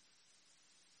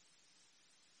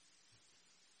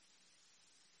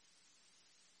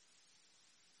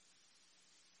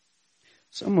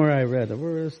 Somewhere I read,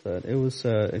 where is that? It was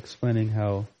explaining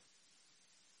how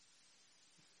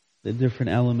the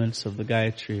different elements of the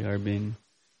Gayatri are being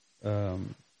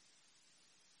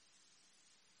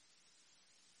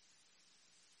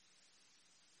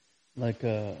like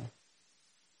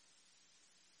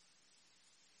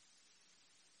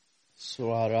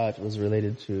Swaraj was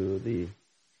related to the.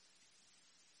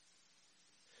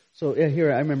 So yeah, here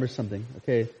I remember something.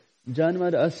 Okay,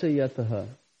 Janmad Asayataha.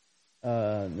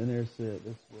 Then there's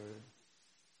this word.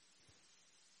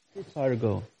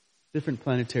 Sargo, different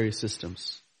planetary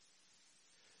systems.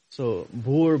 So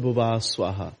Bhur Bhuva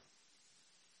Swaha.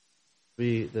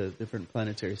 The different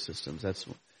planetary systems. That's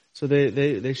so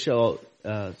they show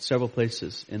several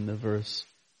places in the verse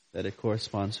that it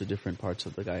corresponds to different parts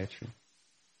of the Gayatri.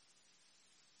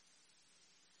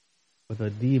 But the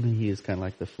Dhimahi is kind of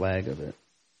like the flag of it,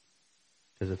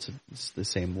 because it's the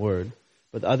same word.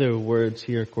 But other words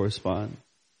here correspond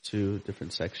to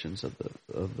different sections of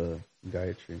the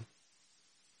Gayatri.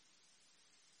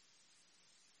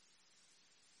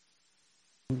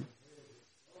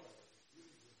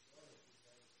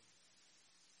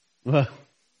 Well,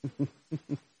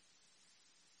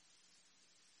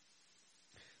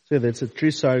 so that's a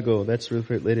Trisargo. That's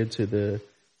related to the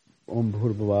Om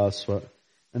Bhurбhuvasva.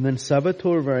 And then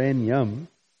Sabator Varenyam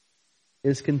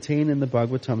is contained in the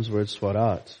Bhagavatam's word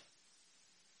Swarat,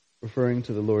 referring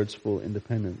to the Lord's full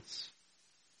independence.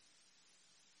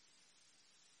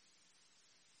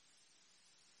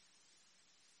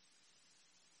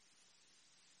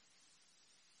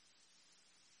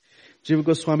 Jiva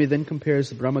Goswami then compares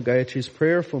the Brahma Gayatri's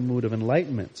prayerful mood of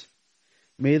enlightenment.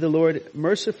 May the Lord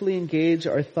mercifully engage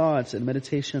our thoughts and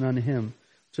meditation on Him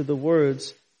to the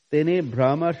words Tene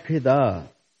Brahma Hrida,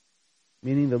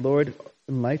 meaning the Lord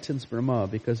enlightens Brahma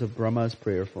because of Brahma's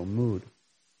prayerful mood.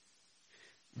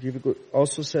 Jiva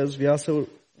also says Vyasa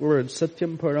words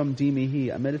Satyam Param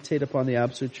Dhimihi, I meditate upon the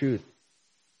absolute truth.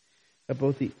 At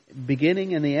both the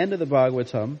beginning and the end of the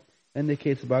Bhagavatam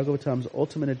indicates the Bhagavatam's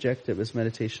ultimate objective is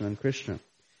meditation on Krishna,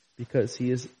 because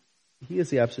he is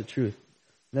the absolute truth.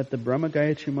 That the Brahma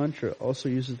Gayatri mantra also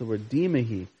uses the word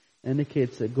Dhimahi,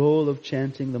 indicates the goal of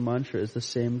chanting the mantra is the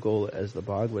same goal as the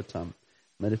Bhagavatam,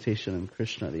 meditation on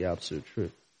Krishna, the absolute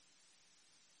truth.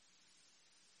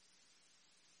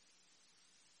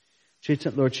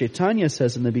 Lord Chaitanya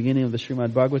says in the beginning of the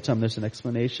Srimad Bhagavatam, there's an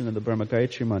explanation of the Brahma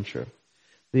Gayatri mantra.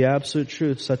 The absolute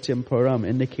truth, Satyam Param,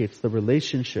 indicates the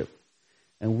relationship,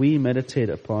 and we meditate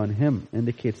upon Him,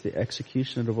 indicates the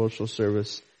execution of devotional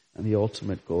service and the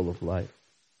ultimate goal of life.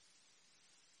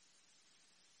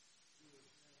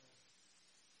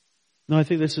 No, I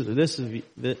think this is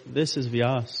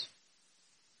Vyas.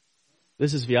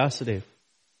 This is Vyasadeva.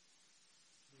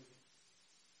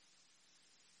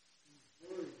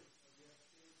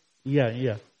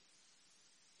 Yeah.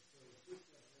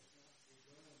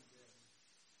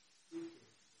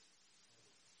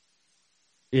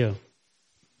 Yeah.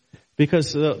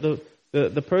 Because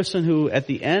the person who, at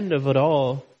the end of it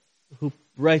all, who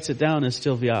writes it down is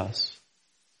still Vyas.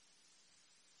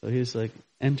 So he's like,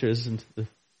 enters into the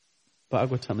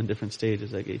Bhagavatam in different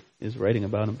stages, like he is writing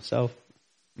about himself,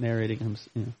 narrating him,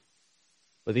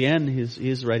 But at the end,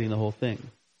 he's writing the whole thing.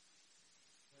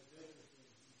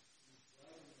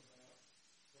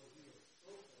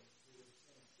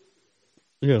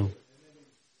 Yeah.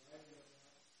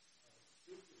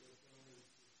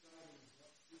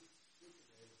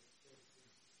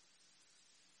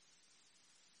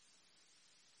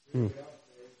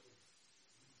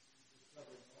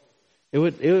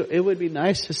 It would be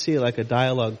nice to see like a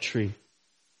dialogue tree.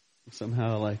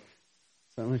 Somehow like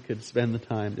someone could spend the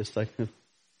time just like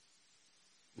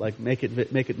make it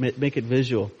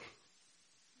visual.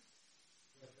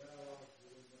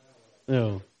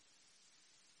 No.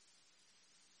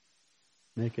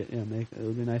 It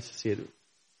would be nice to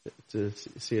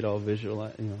see it all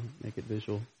visual, make it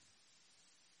visual.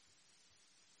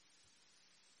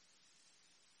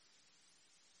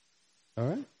 All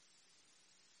right.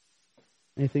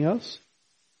 Anything else?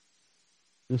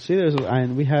 You'll see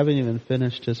and we haven't even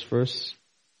finished his first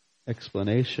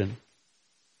explanation.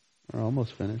 We're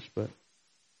almost finished, but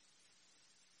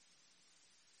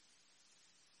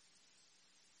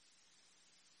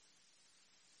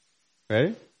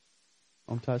Ready?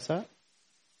 Om Tat Sat.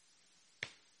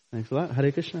 Thanks a lot.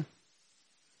 Hare Krishna.